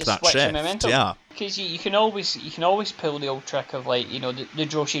visibly make just that shift. Momentum. Yeah, because you can always pull the old trick of the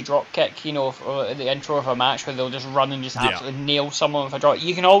Joshi drop kick, for the intro of a match where they'll just run and just absolutely nail someone with a drop.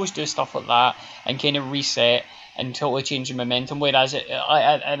 You can always do stuff like that and kind of reset and totally change the momentum. Whereas in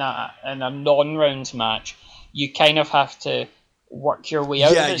a non-rounds match, you kind of have to work your way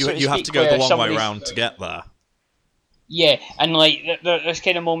out. Yeah, you have to go the long way round to get there. Yeah, and there's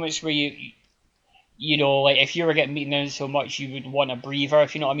kind of moments where if you were getting beaten down so much, you would want a breather,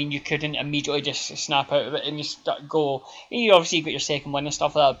 if you know what I mean. You couldn't immediately just snap out of it and just go. You obviously got your second win and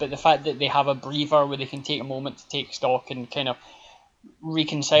stuff like that, but the fact that they have a breather where they can take a moment to take stock and kind of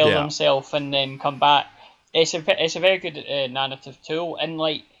reconcile themselves and then come back, it's a very good narrative tool. And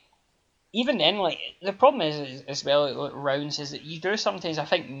even then, the problem is as well, rounds, is that you do sometimes, I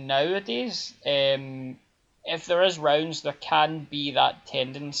think nowadays, if there is rounds, there can be that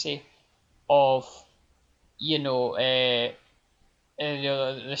tendency of the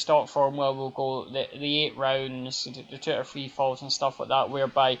stock formula will go the 8 rounds, the 2 or 3 falls and stuff like that,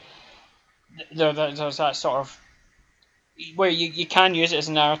 whereby there's that sort of where you can use it as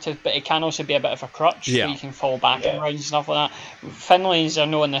a narrative, but it can also be a bit of a crutch Yeah. where you can fall back in rounds and stuff like that. Finland's are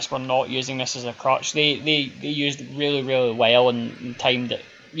knowing this, were not using this as a crutch. They used it really, really well and timed it,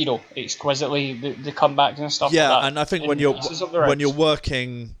 exquisitely, the comebacks and stuff like that. And I think when you're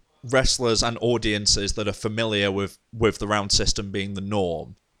working wrestlers and audiences that are familiar with the round system being the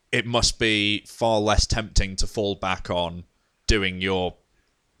norm, it must be far less tempting to fall back on doing your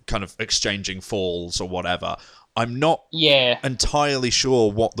kind of exchanging falls or whatever. I'm not entirely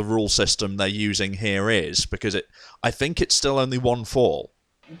sure what the rule system they're using here is, because I think it's still only one fall.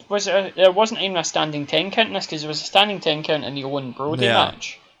 There wasn't even a standing 10 count in this, because there was a standing 10 count in the Owen Brody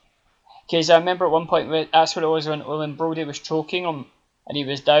match. Because I remember at one point, that's what it was when Owen Brody was choking him and he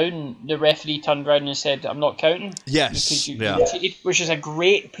was down, the referee turned around and said, "I'm not counting." Yes. Which is a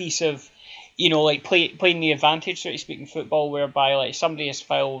great piece of, playing the advantage, so to speak, in football, whereby somebody is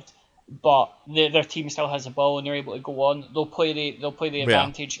fouled, but their team still has the ball and they're able to go on. They'll play the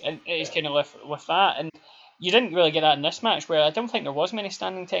advantage, and it's kind of with that. And you didn't really get that in this match, where I don't think there was many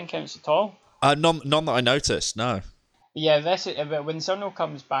standing 10 counts at all. None that I noticed. No. Yeah, when Zerno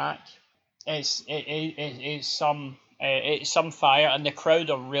comes back, it's some fire, and the crowd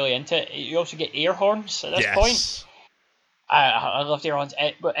are really into it. You also get air horns at this point. I loved air horns.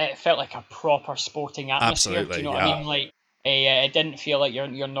 It felt like a proper sporting atmosphere. Absolutely, Do you know what I mean? It didn't feel like your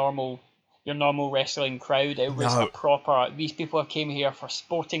normal wrestling crowd. It was a proper. These people have came here for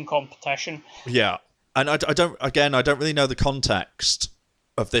sporting competition. Yeah, and I don't really know the context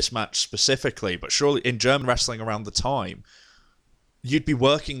of this match specifically, but surely in German wrestling around the time, you'd be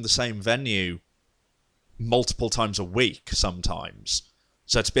working the same venue multiple times a week sometimes.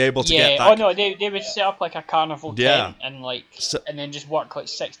 So to be able to get that... Oh no, they would set up like a carnival tent and and then just work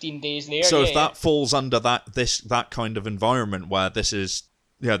 16 days there. So if that falls under that kind of environment where this is,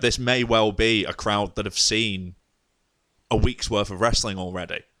 this may well be a crowd that have seen a week's worth of wrestling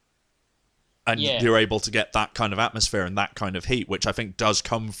already, and you're able to get that kind of atmosphere and that kind of heat, which I think does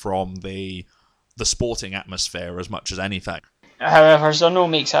come from the sporting atmosphere as much as anything. However, Zerno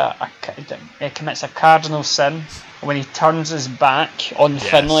commits a cardinal sin when he turns his back on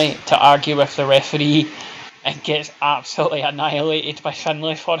Finlay to argue with the referee and gets absolutely annihilated by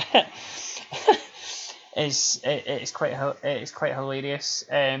Finlay for it. It's quite hilarious.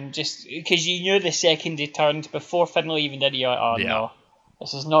 Just because you knew the second he turned, before Finlay even did, you're like, no,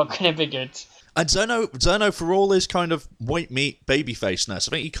 this is not going to be good. And Zerno, for all his kind of white meat babyfaceness,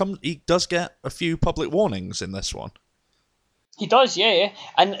 I think he does get a few public warnings in this one. He does, yeah.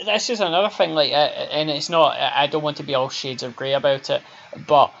 And this is another thing, and it's not, I don't want to be all shades of grey about it,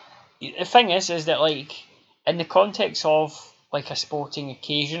 but the thing is that, in the context of, a sporting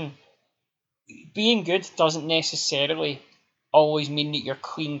occasion, being good doesn't necessarily always mean that you're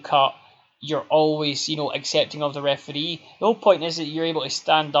clean cut, you're always, accepting of the referee. The whole point is that you're able to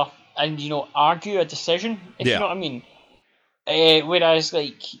stand up and, argue a decision, if you know what I mean. Whereas,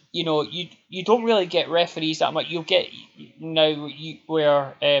 you don't really get referees that much. You'll get now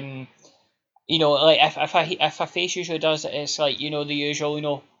where, if a face usually does it, it's the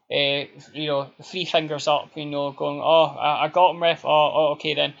usual, three fingers up, going, I got him, ref. Oh,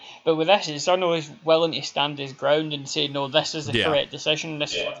 okay then. But with this, Zerno is willing to stand his ground and say, no, this is the correct decision.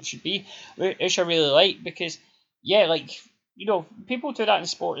 This is what it should be, which I really like, because people do that in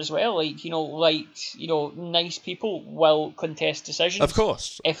sport as well. Nice people will contest decisions. Of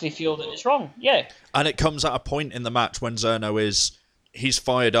course. If they feel that it's wrong. Yeah. And it comes at a point in the match when Zerno he's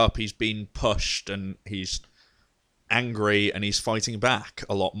fired up, he's been pushed, and he's angry, and he's fighting back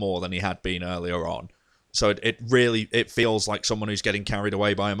a lot more than he had been earlier on. So it really feels like someone who's getting carried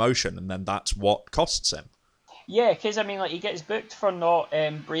away by emotion, and then that's what costs him. Yeah, because he gets booked for not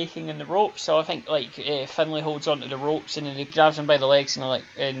breaking in the ropes. So I think Finlay holds onto the ropes and then he grabs him by the legs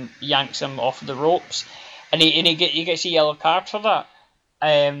and yanks him off the ropes, and he gets a yellow card for that.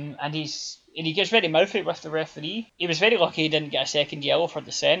 And he gets very mouthy with the referee. He was very lucky he didn't get a second yellow for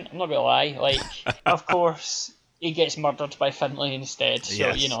dissent. I'm not gonna lie. Of course he gets murdered by Finlay instead.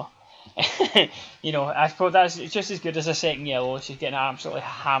 So I suppose that's just as good as a second yellow. She's getting absolutely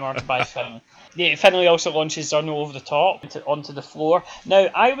hammered by Finlay. Finlay also launches Zerno over the top onto the floor. Now,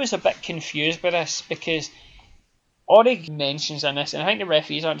 I was a bit confused by this because Orig mentions in this, and I think the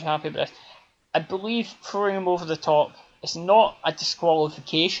referees aren't happy with this. I believe throwing him over the top is not a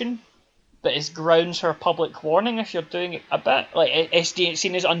disqualification, but it's grounds for a public warning if you're doing it a bit. It's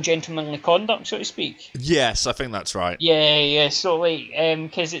seen as ungentlemanly conduct, so to speak. Yes, I think that's right. Yeah. So,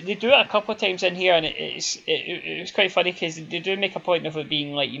 because they do it a couple of times in here, and it was quite funny because they do make a point of it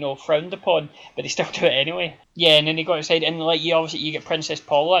being, frowned upon, but they still do it anyway. Yeah, and then they go outside, and, you get Princess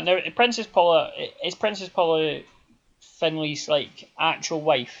Paula. Now, Princess Paula Finley's like actual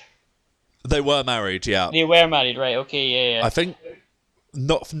wife? They were married, yeah. They were married, right? Okay, yeah. I think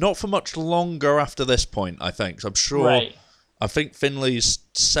not for much longer after this point, I think. So I'm sure. Right. I think Finley's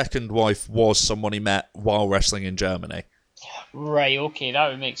second wife was someone he met while wrestling in Germany. Right, okay, that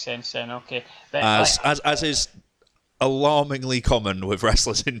would make sense then, okay. But, As is alarmingly common with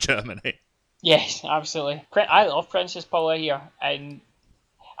wrestlers in Germany. yes, absolutely. I love Princess Paula here, and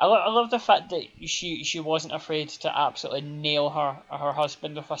I love the fact that she wasn't afraid to absolutely nail her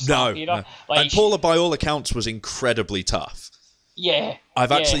husband with a slap either. No. Like, And Paula, by all accounts, was incredibly tough. Yeah.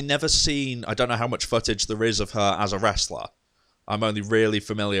 I've actually never seen, I don't know how much footage there is of her as a wrestler. I'm only really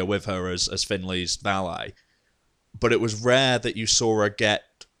familiar with her as Finley's valet. But it was rare that you saw her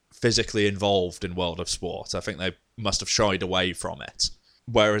get physically involved in World of Sport. I think they must have shied away from it.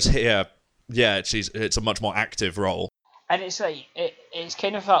 Whereas here, yeah, it's a much more active role. And it's like it's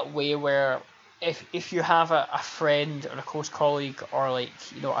kind of that way where if you have a friend or a close colleague or like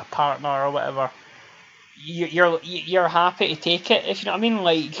a partner or whatever, you're happy to take it, if you know what I mean.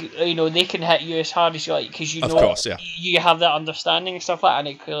 Like they can hit you as hard as you like because of course, yeah. you have that understanding and stuff like that, and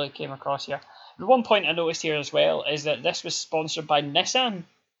it clearly came across here. The one point I noticed here as well is that this was sponsored by Nissan.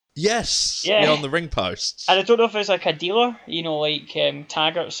 Yes, yeah, on the ring posts. And I don't know if it's like a dealer, like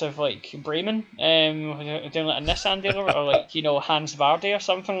Taggarts of like Bremen, doing like a Nissan dealer, or like Hans Vardy or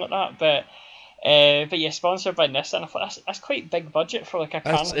something like that. But yeah, sponsored by Nissan. I thought that's quite big budget for like a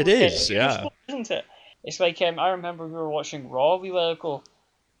carnival. It is, yeah, isn't it? It's like I remember we were watching Raw a wee while ago,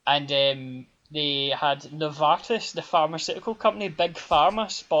 and they had Novartis, the pharmaceutical company, Big Pharma,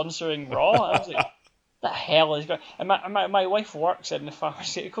 sponsoring Raw. I was like, the hell is going? And my wife works in the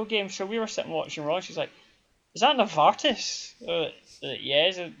pharmaceutical game, so we were sitting watching Raw. She's like, "Is that Novartis?" Yeah,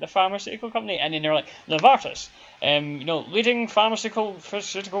 it's the pharmaceutical company. And then they're like, Novartis, leading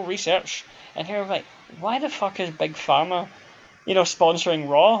pharmaceutical research. And here we're like, why the fuck is Big Pharma, sponsoring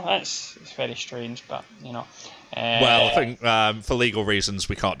Raw? It's very strange, but well, I think for legal reasons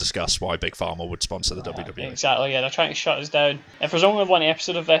we can't discuss why Big Pharma would sponsor the WWE. Exactly, yeah, they're trying to shut us down. If there's only one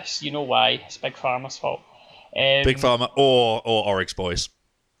episode of this, you know why. It's Big Pharma's fault. Big Pharma or Oryx Boys.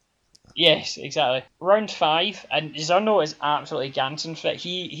 Yes, exactly. Round 5, and Zerno is absolutely Ganson fit.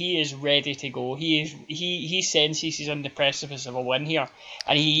 He is ready to go. He senses he's on the precipice of a win here,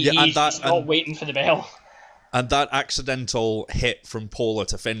 and he's not waiting for the bell. And that accidental hit from Paula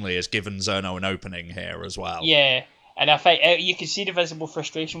to Finley has given Zerno an opening here as well. Yeah, and I think you can see the visible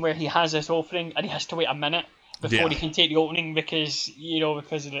frustration where he has this opening and he has to wait a minute before he can take the opening because of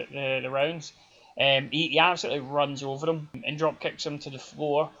the rounds. He absolutely runs over him and drop kicks him to the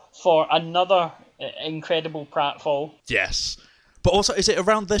floor for another incredible pratfall. Yes. But also, is it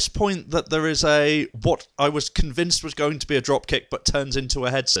around this point that there is what I was convinced was going to be a drop kick but turns into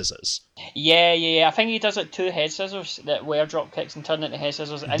a head scissors? Yeah. I think he does it 2 head scissors that were drop kicks and turn into head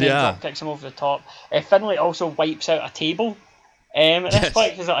scissors and then drop kicks him over the top. Finley also wipes out a table. At this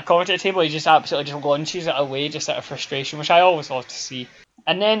point, because at a commentary table, he just absolutely just launches it away just out of frustration, which I always love to see.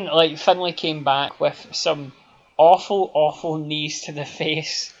 And then Finley came back with some awful knees to the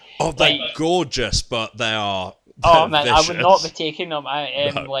face. Oh, they're gorgeous, but they are. Oh man, vicious. I would not be taking them.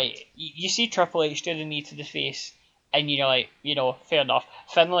 You see Triple H do the knee to the face, and you're like, fair enough.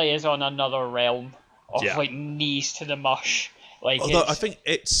 Finley is on another realm of knees to the mush. Although I think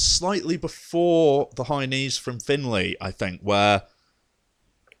it's slightly before the high knees from Finley. I think where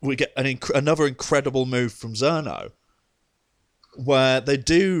we get another incredible move from Zerno, where they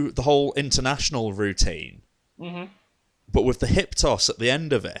do the whole international routine, but with the hip toss at the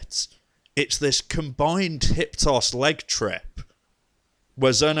end of it. It's this combined hip toss leg trip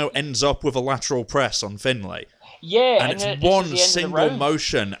where Zerno ends up with a lateral press on Finley. Yeah, and it's one single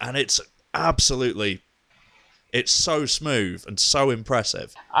motion, and it's so smooth and so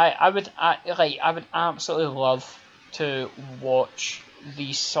impressive. I would absolutely love to watch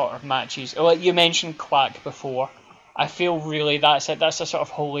these sort of matches. Like you mentioned Quack before. I feel really that's a sort of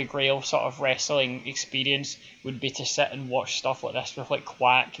holy grail sort of wrestling experience would be to sit and watch stuff like this with like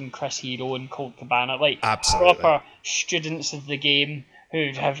Quack and Chris Hero and Colt Cabana, like absolutely proper students of the game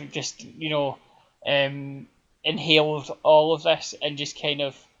who have just inhaled all of this and just kind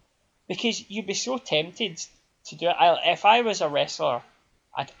of, because you'd be so tempted to do it. If I was a wrestler,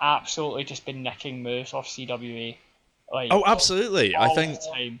 I'd absolutely just be nicking moves off CWA. Oh, absolutely! All I think. The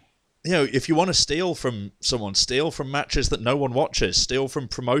time. If you want to steal from someone, steal from matches that no one watches, steal from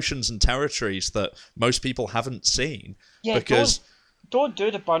promotions and territories that most people haven't seen. Yeah, because don't do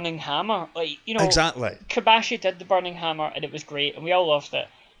the Burning Hammer. Exactly. Kobashi did the Burning Hammer and it was great and we all loved it.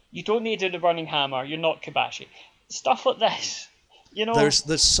 You don't need to do the Burning Hammer. You're not Kobashi. Stuff like this,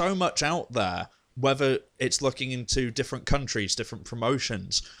 There's so much out there whether it's looking into different countries, different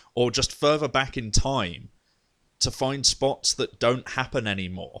promotions, or just further back in time to find spots that don't happen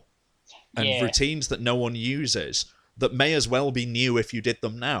anymore and routines that no one uses that may as well be new if you did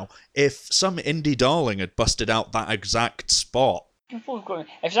them now. If some indie darling had busted out that exact spot.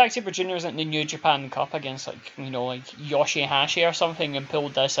 If Zack Sabre Jr. was in the New Japan Cup against like Yoshihashi or something and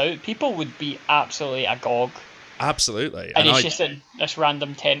pulled this out, people would be absolutely agog. Absolutely. And it's just in this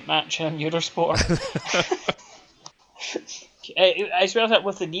random tent match in Eurosport. As well as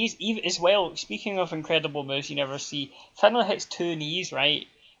with the knees, even as well, speaking of incredible moves you never see, Finlay hits 2 knees, right?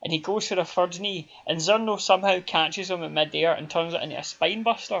 And he goes for the third knee, and Zerno somehow catches him at mid-air and turns it into a spine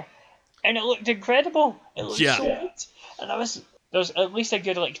buster. And it looked incredible. It looked so good. And there's at least a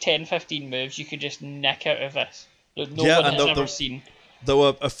good 10-15 moves you could just nick out of this that no one has ever seen. There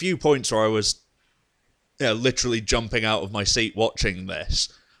were a few points where I was literally jumping out of my seat watching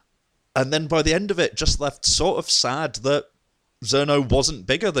this. And then by the end of it, just left sort of sad that Zerno wasn't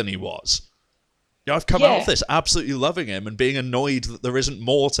bigger than he was. I've come out of this absolutely loving him and being annoyed that there isn't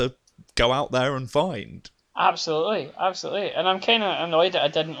more to go out there and find. Absolutely. And I'm kind of annoyed that I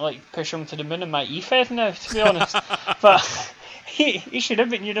didn't push him to the moon in my E-Fed now, to be honest. But he should have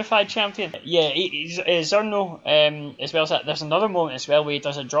been unified champion. Yeah, Zerno, as well as that, there's another moment as well where he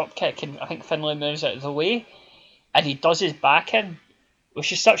does a drop kick and I think Finlay moves out of the way and he does his back in,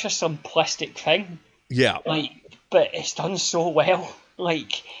 which is such a simplistic thing. Yeah. But it's done so well.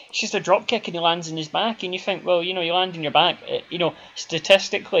 It's just a drop kick and he lands in his back and you think, well, you land in your back.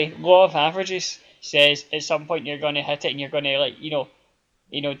 Statistically, law of averages says at some point you're going to hit it and you're going to,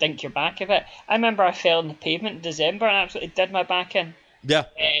 dink your back a bit. I remember I fell on the pavement in December and absolutely did my back in. Yeah.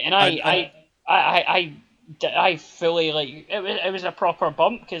 And I fully, it was a proper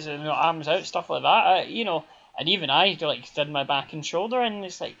bump because, arms out, stuff like that, and even I, did my back and shoulder and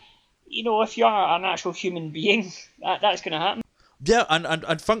it's if you're an actual human being, that's going to happen. Yeah,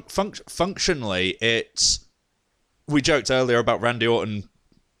 and functionally, it's... We joked earlier about Randy Orton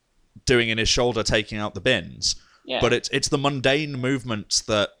doing in his shoulder, taking out the bins. Yeah. But it's the mundane movements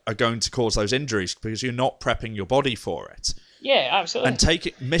that are going to cause those injuries because you're not prepping your body for it. Yeah, absolutely.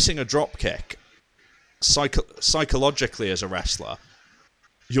 And missing a drop kick, psychologically as a wrestler,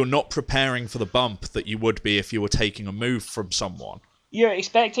 you're not preparing for the bump that you would be if you were taking a move from someone. You're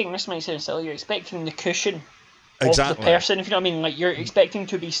expecting, this might sound silly, you're expecting the cushion of the Exactly. person, if you know what I mean. You're expecting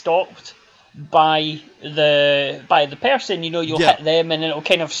to be stopped by the person, you'll hit them and it'll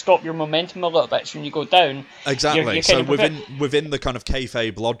kind of stop your momentum a little bit. So when you go down, exactly. You're So within the kind of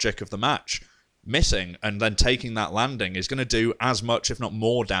kayfabe logic of the match, missing and then taking that landing is going to do as much, if not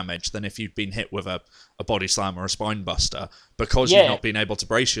more, damage than if you'd been hit with a body slam or a spine buster because you've not been able to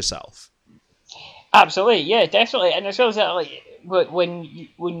brace yourself. Absolutely, yeah, definitely. And as well as that,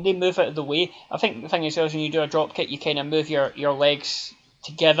 when they move out of the way, I think the thing is, when you do a drop kick, you kind of move your legs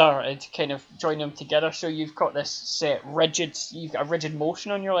together and to kind of join them together, so you've got this you've got a rigid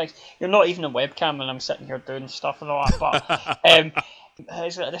motion on your legs. You're not even a webcam and I'm sitting here doing stuff and all that, but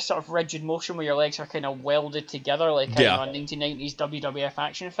it's like this sort of rigid motion where your legs are kind of welded together like a 1990s WWF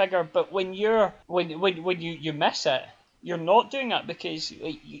action figure. But when you miss it, you're not doing that because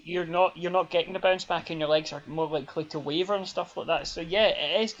you're not getting the bounce back and your legs are more likely to waver and stuff like that. So yeah,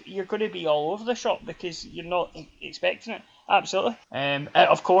 it is, you're going to be all over the shop because you're not expecting it. Absolutely.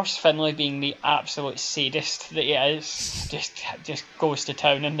 Of course, Finlay, being the absolute sadist that he is, just goes to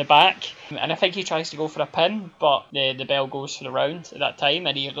town in the back. And I think he tries to go for a pin, but the bell goes for the round at that time,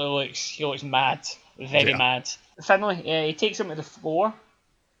 and he looks mad, very mad. Finlay, he takes him to the floor,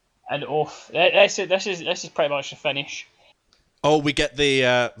 and this is pretty much the finish. Oh, we get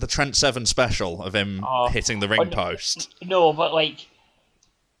the Trent Seven special of him hitting the ring post. No, but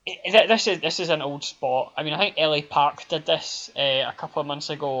this is an old spot. I mean, I think LA Park did this a couple of months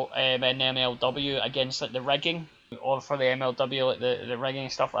ago in MLW against the rigging, or for the MLW, the rigging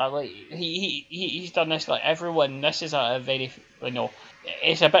and stuff like that. He's done this everyone. This is a very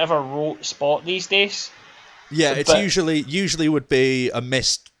it's a bit of a rote spot these days. Yeah, it's usually would be a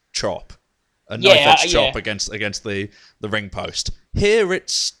missed chop, a knife edge chop against the ring post. Here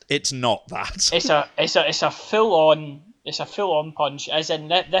it's not that. It's a full on. It's a full-on punch, as in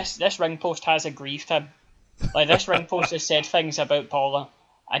this ring post has aggrieved him. This ring post has said things about Paula,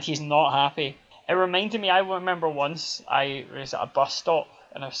 and he's not happy. It reminded me, I remember once I was at a bus stop,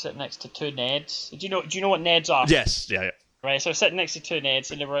 and I was sitting next to two Neds. Do you know what Neds are? Yes, yeah. Right, so I was sitting next to two Neds,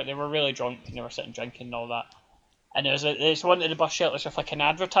 and they were really drunk, and they were sitting drinking and all that. And there's one of the bus shelters with an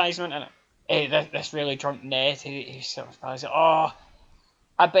advertisement in it. Hey, this really drunk Ned, he's sort of, I was like, oh,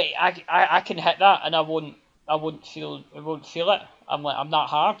 I bet I can hit that, and I won't feel it. I'm like, I'm that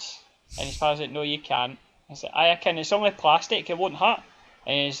hard. And his father's like, no, you can't. I said, I can. It's only plastic. It won't hurt.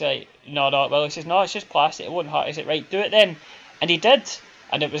 And he's like, no. Well, he says, no, it's just plastic. It won't hurt. I said, right, do it then. And he did.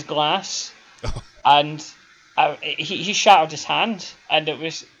 And it was glass. And he shattered his hand. And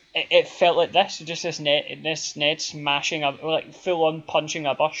it felt like this. Just this Ned smashing up, like full on punching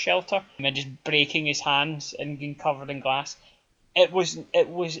a bus shelter. And then just breaking his hands and being covered in glass. It was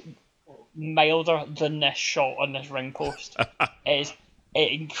milder than this shot on this ring post. It's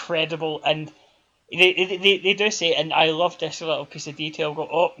incredible. And they do say, and I love this little piece of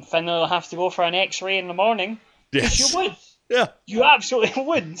detail, Finlay will have to go for an X-ray in the morning. Yes. You would. Yeah. You absolutely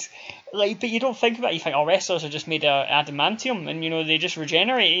would. Like, but you don't think about it. You think, wrestlers are just made of adamantium and, they just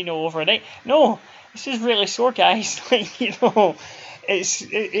regenerate, overnight. No, this is really sore, guys. Like, it's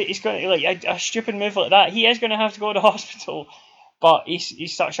going to, like, a stupid move like that. He is going to have to go to hospital. But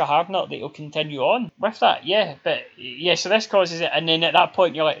he's such a hard nut that he'll continue on with that, yeah. But yeah, so this causes it, and then at that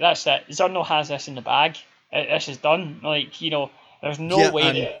point you're like, that's it. Zerno has this in the bag. This is done. Like, there's no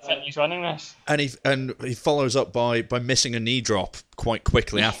way that Finlay's running this. And he follows up by missing a knee drop quite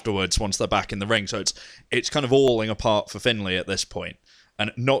quickly afterwards once they're back in the ring. So it's kind of falling apart for Finlay at this point,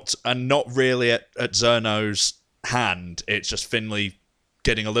 and not really at Zerno's hand. It's just Finlay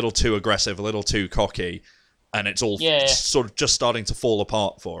getting a little too aggressive, a little too cocky. And it's all sort of just starting to fall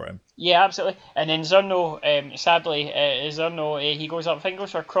apart for him. Yeah, absolutely. And then Zerno, sadly, he goes up and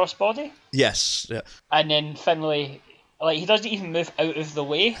goes for a crossbody. Yes, yeah. And then Finlay, like, he doesn't even move out of the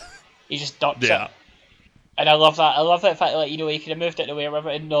way. He just ducks it. And I love that. I love that fact, like, he could have moved it away or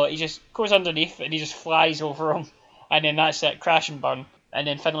whatever, and no, he just goes underneath and he just flies over him. And then that's it, crash and burn. And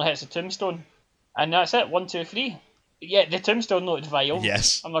then Finlay hits the tombstone. And that's it, 1, 2, 3. Yeah, the tombstone looked vile.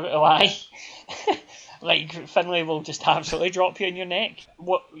 Yes. I'm not going to lie. Like, Finlay will just absolutely drop you in your neck.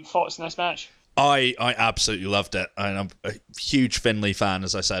 What thoughts on this match? I absolutely loved it. And I'm a huge Finlay fan,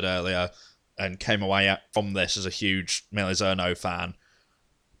 as I said earlier, and came away from this as a huge Mile Zerno fan.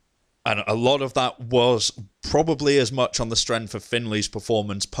 And a lot of that was probably as much on the strength of Finlay's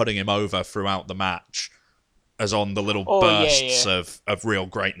performance putting him over throughout the match as on the little bursts of real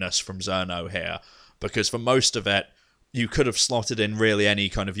greatness from Zerno here. Because for most of it, you could have slotted in really any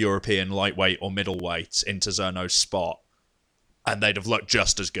kind of European lightweight or middleweight into Zerno's spot, and they'd have looked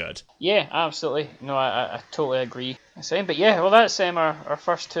just as good. Yeah, absolutely. No, I totally agree. But yeah, well, that's our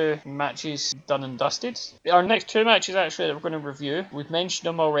first 2 matches done and dusted. Our next 2 matches, actually, that we're going to review, we've mentioned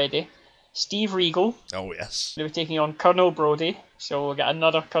them already. Steve Regal. Oh, yes. They were taking on Colonel Brody, so we'll get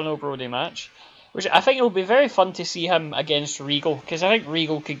another Colonel Brody match, which I think it will be very fun to see him against Regal, because I think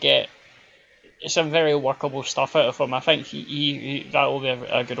Regal could get some very workable stuff out of him. I think he that will be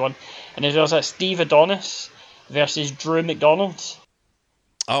a good one. And there's also Steve Adonis versus Drew McDonald.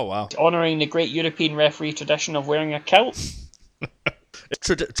 Oh, wow. Honouring the great European referee tradition of wearing a kilt.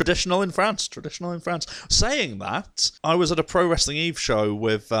 Traditional in France. Saying that, I was at a Pro Wrestling Eve show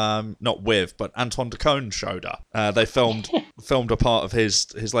with, but Antoine Decaune showed up. They filmed a part of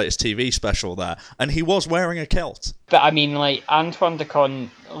his latest TV special there, and he was wearing a kilt. But I mean, like, Antoine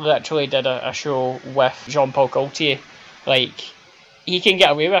Decaune literally did a show with Jean-Paul Gaultier. Like, he can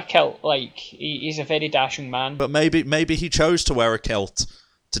get away with a kilt. Like, he's a very dashing man. But maybe he chose to wear a kilt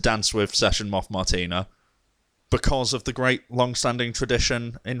to dance with Session Moff Martina because of the great long-standing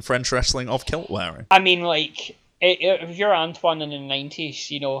tradition in French wrestling of kilt wearing. I mean, like, if you're Antoine in the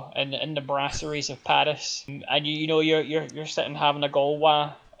 90s, in the brasseries of Paris, and you're sitting having a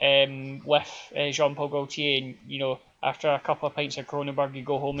Gaulois with Jean-Paul Gaultier, and after a couple of pints of Kronenberg, you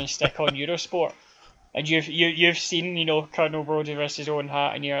go home and stick on Eurosport, and you've seen Colonel Brody versus Owen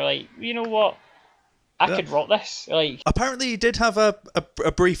Hart, and you're like, you know what? I could rock this. Like, apparently, he did have a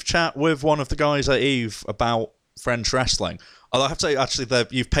brief chat with one of the guys at Eve about French wrestling. Although I have to say, actually,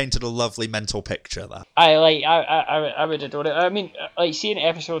 you've painted a lovely mental picture there. I would adore it. I mean, like, seeing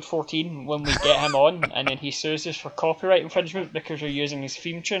episode 14 when we get him on, and then he sues us for copyright infringement because we're using his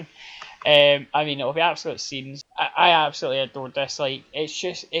theme tune. I mean, it'll be absolute scenes. I absolutely adored this. Like, it's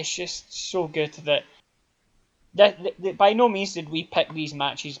just so good that by no means did we pick these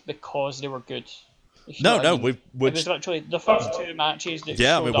matches because they were good. No, it was literally the first 2 matches that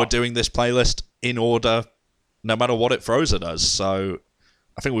I mean, we're doing this playlist in order, no matter what it throws at us. So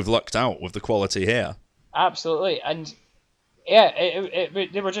I think we've lucked out with the quality here. Absolutely, and yeah,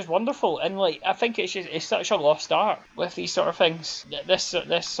 they were just wonderful. And like, I think it's such a lost art with these sort of things. This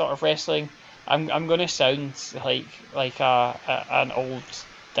sort of wrestling. I'm going to sound like an old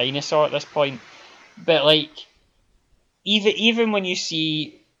dinosaur at this point, but like, even when you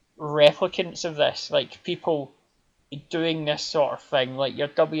see replicants of this, like people doing this sort of thing, like your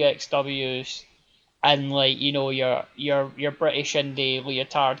WXWs and like, you know, your British indie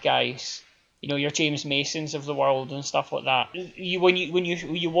leotard guys, you know, your James Masons of the world and stuff like that. When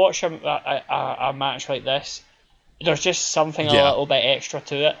you watch a match like this, there's just something a Yeah. little bit extra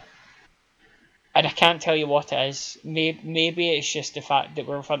to it. And I can't tell you what it is. Maybe it's just the fact that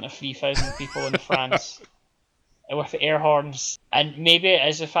we're in front of 3,000 people in France with air horns. And maybe it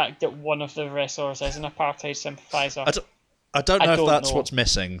is the fact that one of the wrestlers is an apartheid sympathiser. I don't know if that's know. what's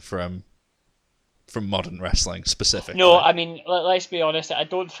missing from modern wrestling specifically. No, I mean, let's be honest, I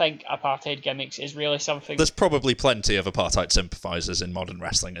don't think apartheid gimmicks is really something... There's probably plenty of apartheid sympathisers in modern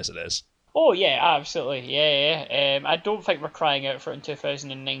wrestling as it is. Oh, yeah, absolutely. Yeah. I don't think we're crying out for it in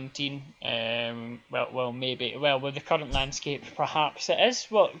 2019. Well, maybe. Well, with the current landscape, perhaps it is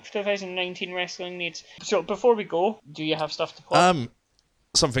what 2019 wrestling needs. So, before we go, do you have stuff to plug?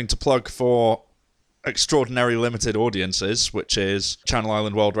 Something to plug for extraordinary limited audiences, which is Channel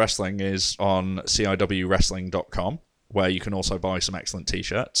Island World Wrestling is on ciwwrestling.com, where you can also buy some excellent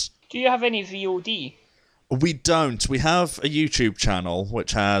t-shirts. Do you have any VOD? We don't. We have a YouTube channel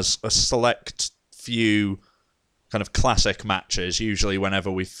which has a select few kind of classic matches. Usually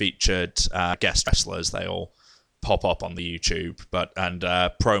whenever we've featured guest wrestlers, they all pop up on the YouTube, and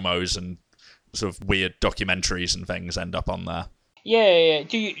promos and sort of weird documentaries and things end up on there. Yeah.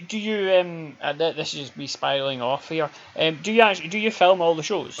 Do you this is just me spiraling off here. Do you film all the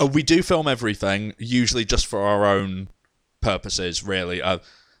shows? We do film everything, usually just for our own purposes, really.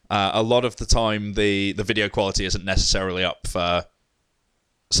 A lot of the time, the video quality isn't necessarily up for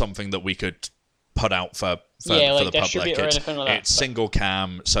something that we could put out for the public. Or anything like that, it's single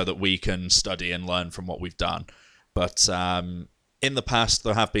cam so that we can study and learn from what we've done. But in the past,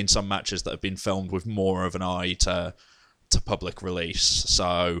 there have been some matches that have been filmed with more of an eye to public release.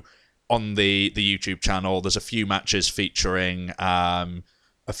 So on the YouTube channel, there's a few matches featuring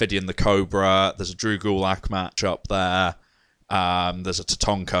Ophidian the Cobra. There's a Drew Gulak match up there. There's a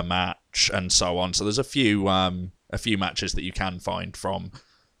Tatanka match and so on. So there's a few matches that you can find from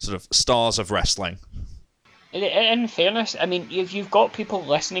sort of stars of wrestling. In fairness, I mean, if you've got people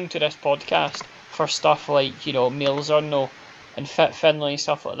listening to this podcast for stuff like, you know, Males or No and Fit Finlay and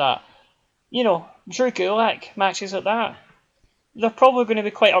stuff like that, you know, Drew Gulak matches like that, they're probably going to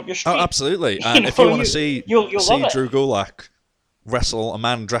be quite up your street. Oh, absolutely. And if you want to see you'll Drew Gulak wrestle a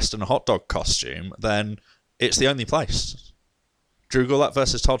man dressed in a hot dog costume, then it's the only place. Drew Gulak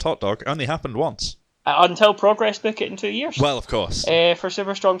versus Todd Hot Dog only happened once. Until Progress book it in 2 years. Well, of course. For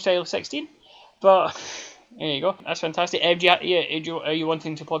Super Strong Style 16. But there you go. That's fantastic. Are you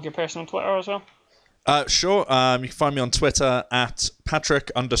wanting to plug your personal Twitter as well? Sure. You can find me on Twitter at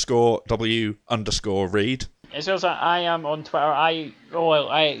Patrick_W_Reed. As well as I am on Twitter. I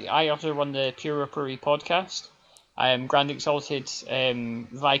also run the Pure Puri podcast. I am Grand Exalted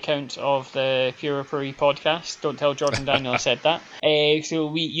Viscount of the Pure Puri podcast. Don't tell Jordan Daniel I said that.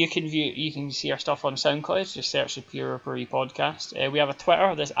 So you can see our stuff on SoundCloud. Just search the Pure Puri podcast. We have a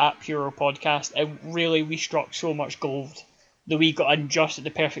Twitter that's at Pure Podcast. We struck so much gold that we got on just at the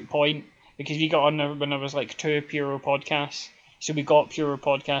perfect point, because we got on when there was like 2 Pure podcasts. So we got Pure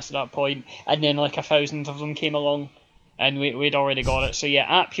Podcast at that point, and then like 1,000 of them came along. And we'd already got it. So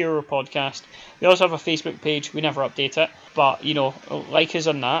yeah, at Pure Podcast. We also have a Facebook page. We never update it. But, you know, like us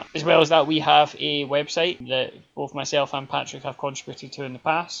on that. As well as that, we have a website that both myself and Patrick have contributed to in the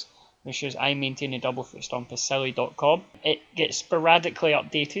past, which is imaintainadoublefootstompassilly.com. It gets sporadically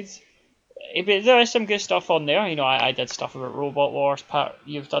updated. But there is some good stuff on there. You know, I did stuff about Robot Wars. Pat,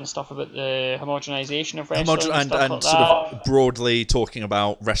 you've done stuff about the homogenization of wrestling and stuff like sort that. of broadly talking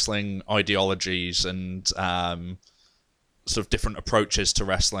about wrestling ideologies and sort of different approaches to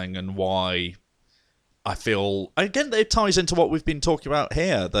wrestling, and why I feel, again, it ties into what we've been talking about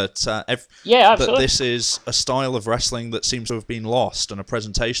here, that that this is a style of wrestling that seems to have been lost, and a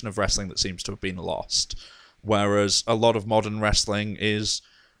presentation of wrestling that seems to have been lost, whereas a lot of modern wrestling is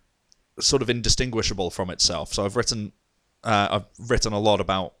sort of indistinguishable from itself. So I've written a lot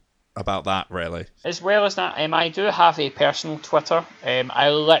about that, really. As well as that, I do have a personal Twitter. I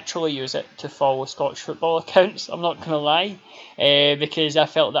literally use it to follow Scottish football accounts, I'm not going to lie, because I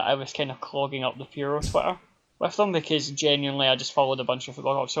felt that I was kind of clogging up the Puro Twitter with them, because genuinely I just followed a bunch of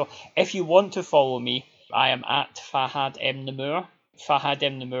football accounts. So if you want to follow me, I am at Fahad M. Namour. Fahad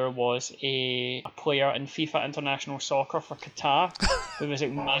M. Namour was a player in FIFA International Soccer for Qatar who was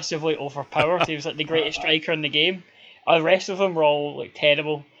like massively overpowered. He was like the greatest striker in the game. The rest of them were all like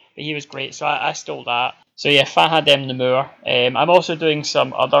terrible, but he was great, so I stole that. So yeah, Fahad M. Namour. I'm also doing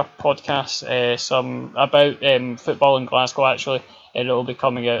some other podcasts, some about football in Glasgow actually, and it will be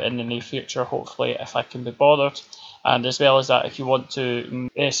coming out in the near future, hopefully, if I can be bothered. And as well as that, if you want to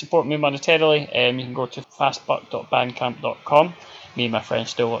support me monetarily, you can go to fastbuck.bandcamp.com. Me and my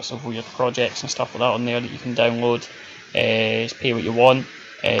friends do lots of weird projects and stuff like that on there that you can download. Pay what you want.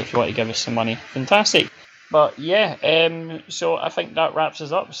 If you want to give us some money, fantastic. But yeah, so I think that wraps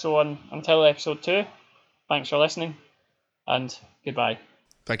us up. So until episode 2, thanks for listening, and goodbye.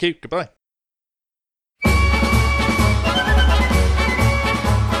 Thank you. Goodbye.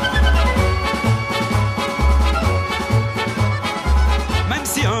 Même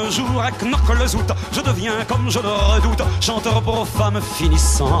si un jour à Knokke-le-Zout, je deviens comme je le redoute, chanteur pour femmes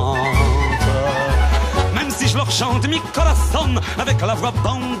finissantes. Même si je leur chante mi corazon avec la voix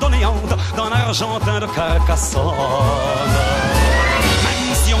bandonnéante d'un argentin de Carcassonne.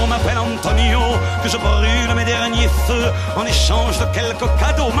 Même si on m'appelle Antonio, que je brûle mes derniers feux en échange de quelques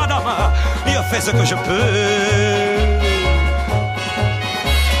cadeaux, madame, et fais ce que je peux.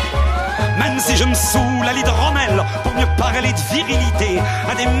 Même si je me saoule à l'hydromel pour mieux parler de virilité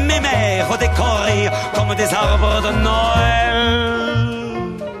à des mémères décorés comme des arbres de Noël.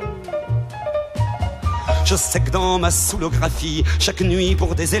 Je sais que dans ma soulographie, chaque nuit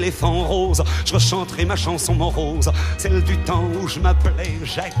pour des éléphants roses, je rechanterai ma chanson morose, celle du temps où je m'appelais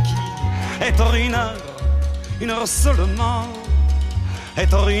Jackie. Être une heure seulement.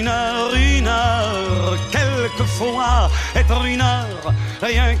 Être une heure, quelquefois. Être une heure,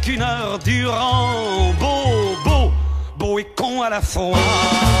 rien qu'une heure durant. Beau et con à la fois.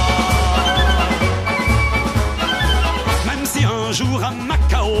 Même si un jour à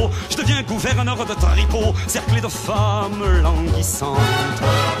Macao, je deviens gouverneur de Tripot, cerclé de femmes languissantes.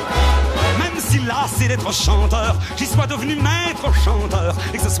 Même si lassé d'être chanteur, j'y sois devenu maître chanteur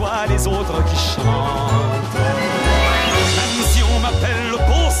et que ce soit les autres qui chantent. Même si on m'appelle le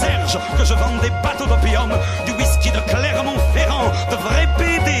beau Serge, que je vende des bateaux d'opium, du whisky de Clermont-Ferrand, de vrais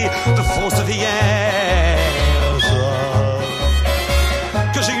BD, de fausses vierges.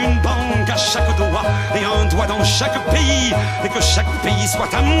 Que j'ai une banque à chaque doigt et un doigt dans chaque pays, et que chaque pays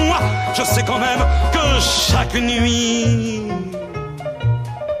soit à moi, je sais quand même que chaque nuit,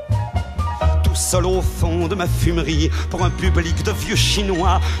 tout seul au fond de ma fumerie, pour un public de vieux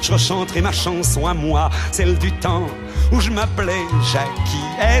chinois, je rechanterai ma chanson à moi, celle du temps où je m'appelais Jackie.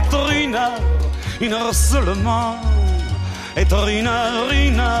 Être une heure seulement. Être une heure,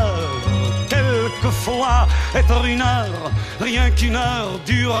 quelquefois. Être une heure, rien qu'une heure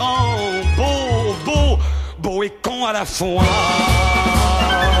durant. Beau et con à la fois.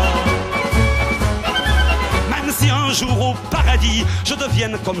 Même si un jour au paradis je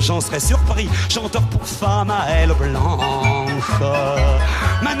devienne, comme j'en serais surpris, chanteur pour femmes à ailes blanches.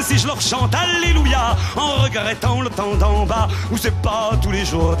 Même si je leur chante Alléluia en regrettant le temps d'en bas où c'est pas tous les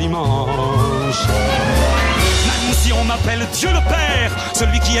jours dimanche. Même si on m'appelle Dieu le Père,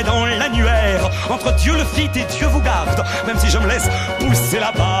 celui qui est dans l'annuaire entre Dieu le Fit et Dieu vous garde, même si je me laisse pousser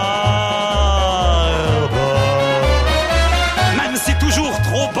la barbe. Même si toujours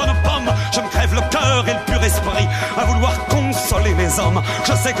trop bonne pomme, je me crève le cœur et le pur esprit à vouloir consoler les hommes,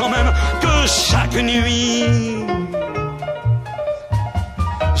 je sais quand même que chaque nuit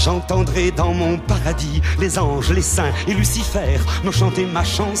j'entendrai dans mon paradis les anges, les saints et Lucifer me chanter ma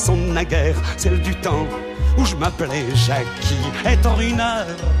chanson de naguère, celle du temps où je m'appelais Jackie. Être une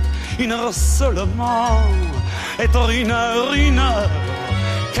heure seulement. Être une heure,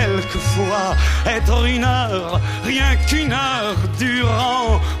 quelquefois. Être une heure, rien qu'une heure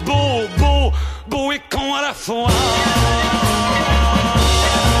durant. Beau et con à la fois.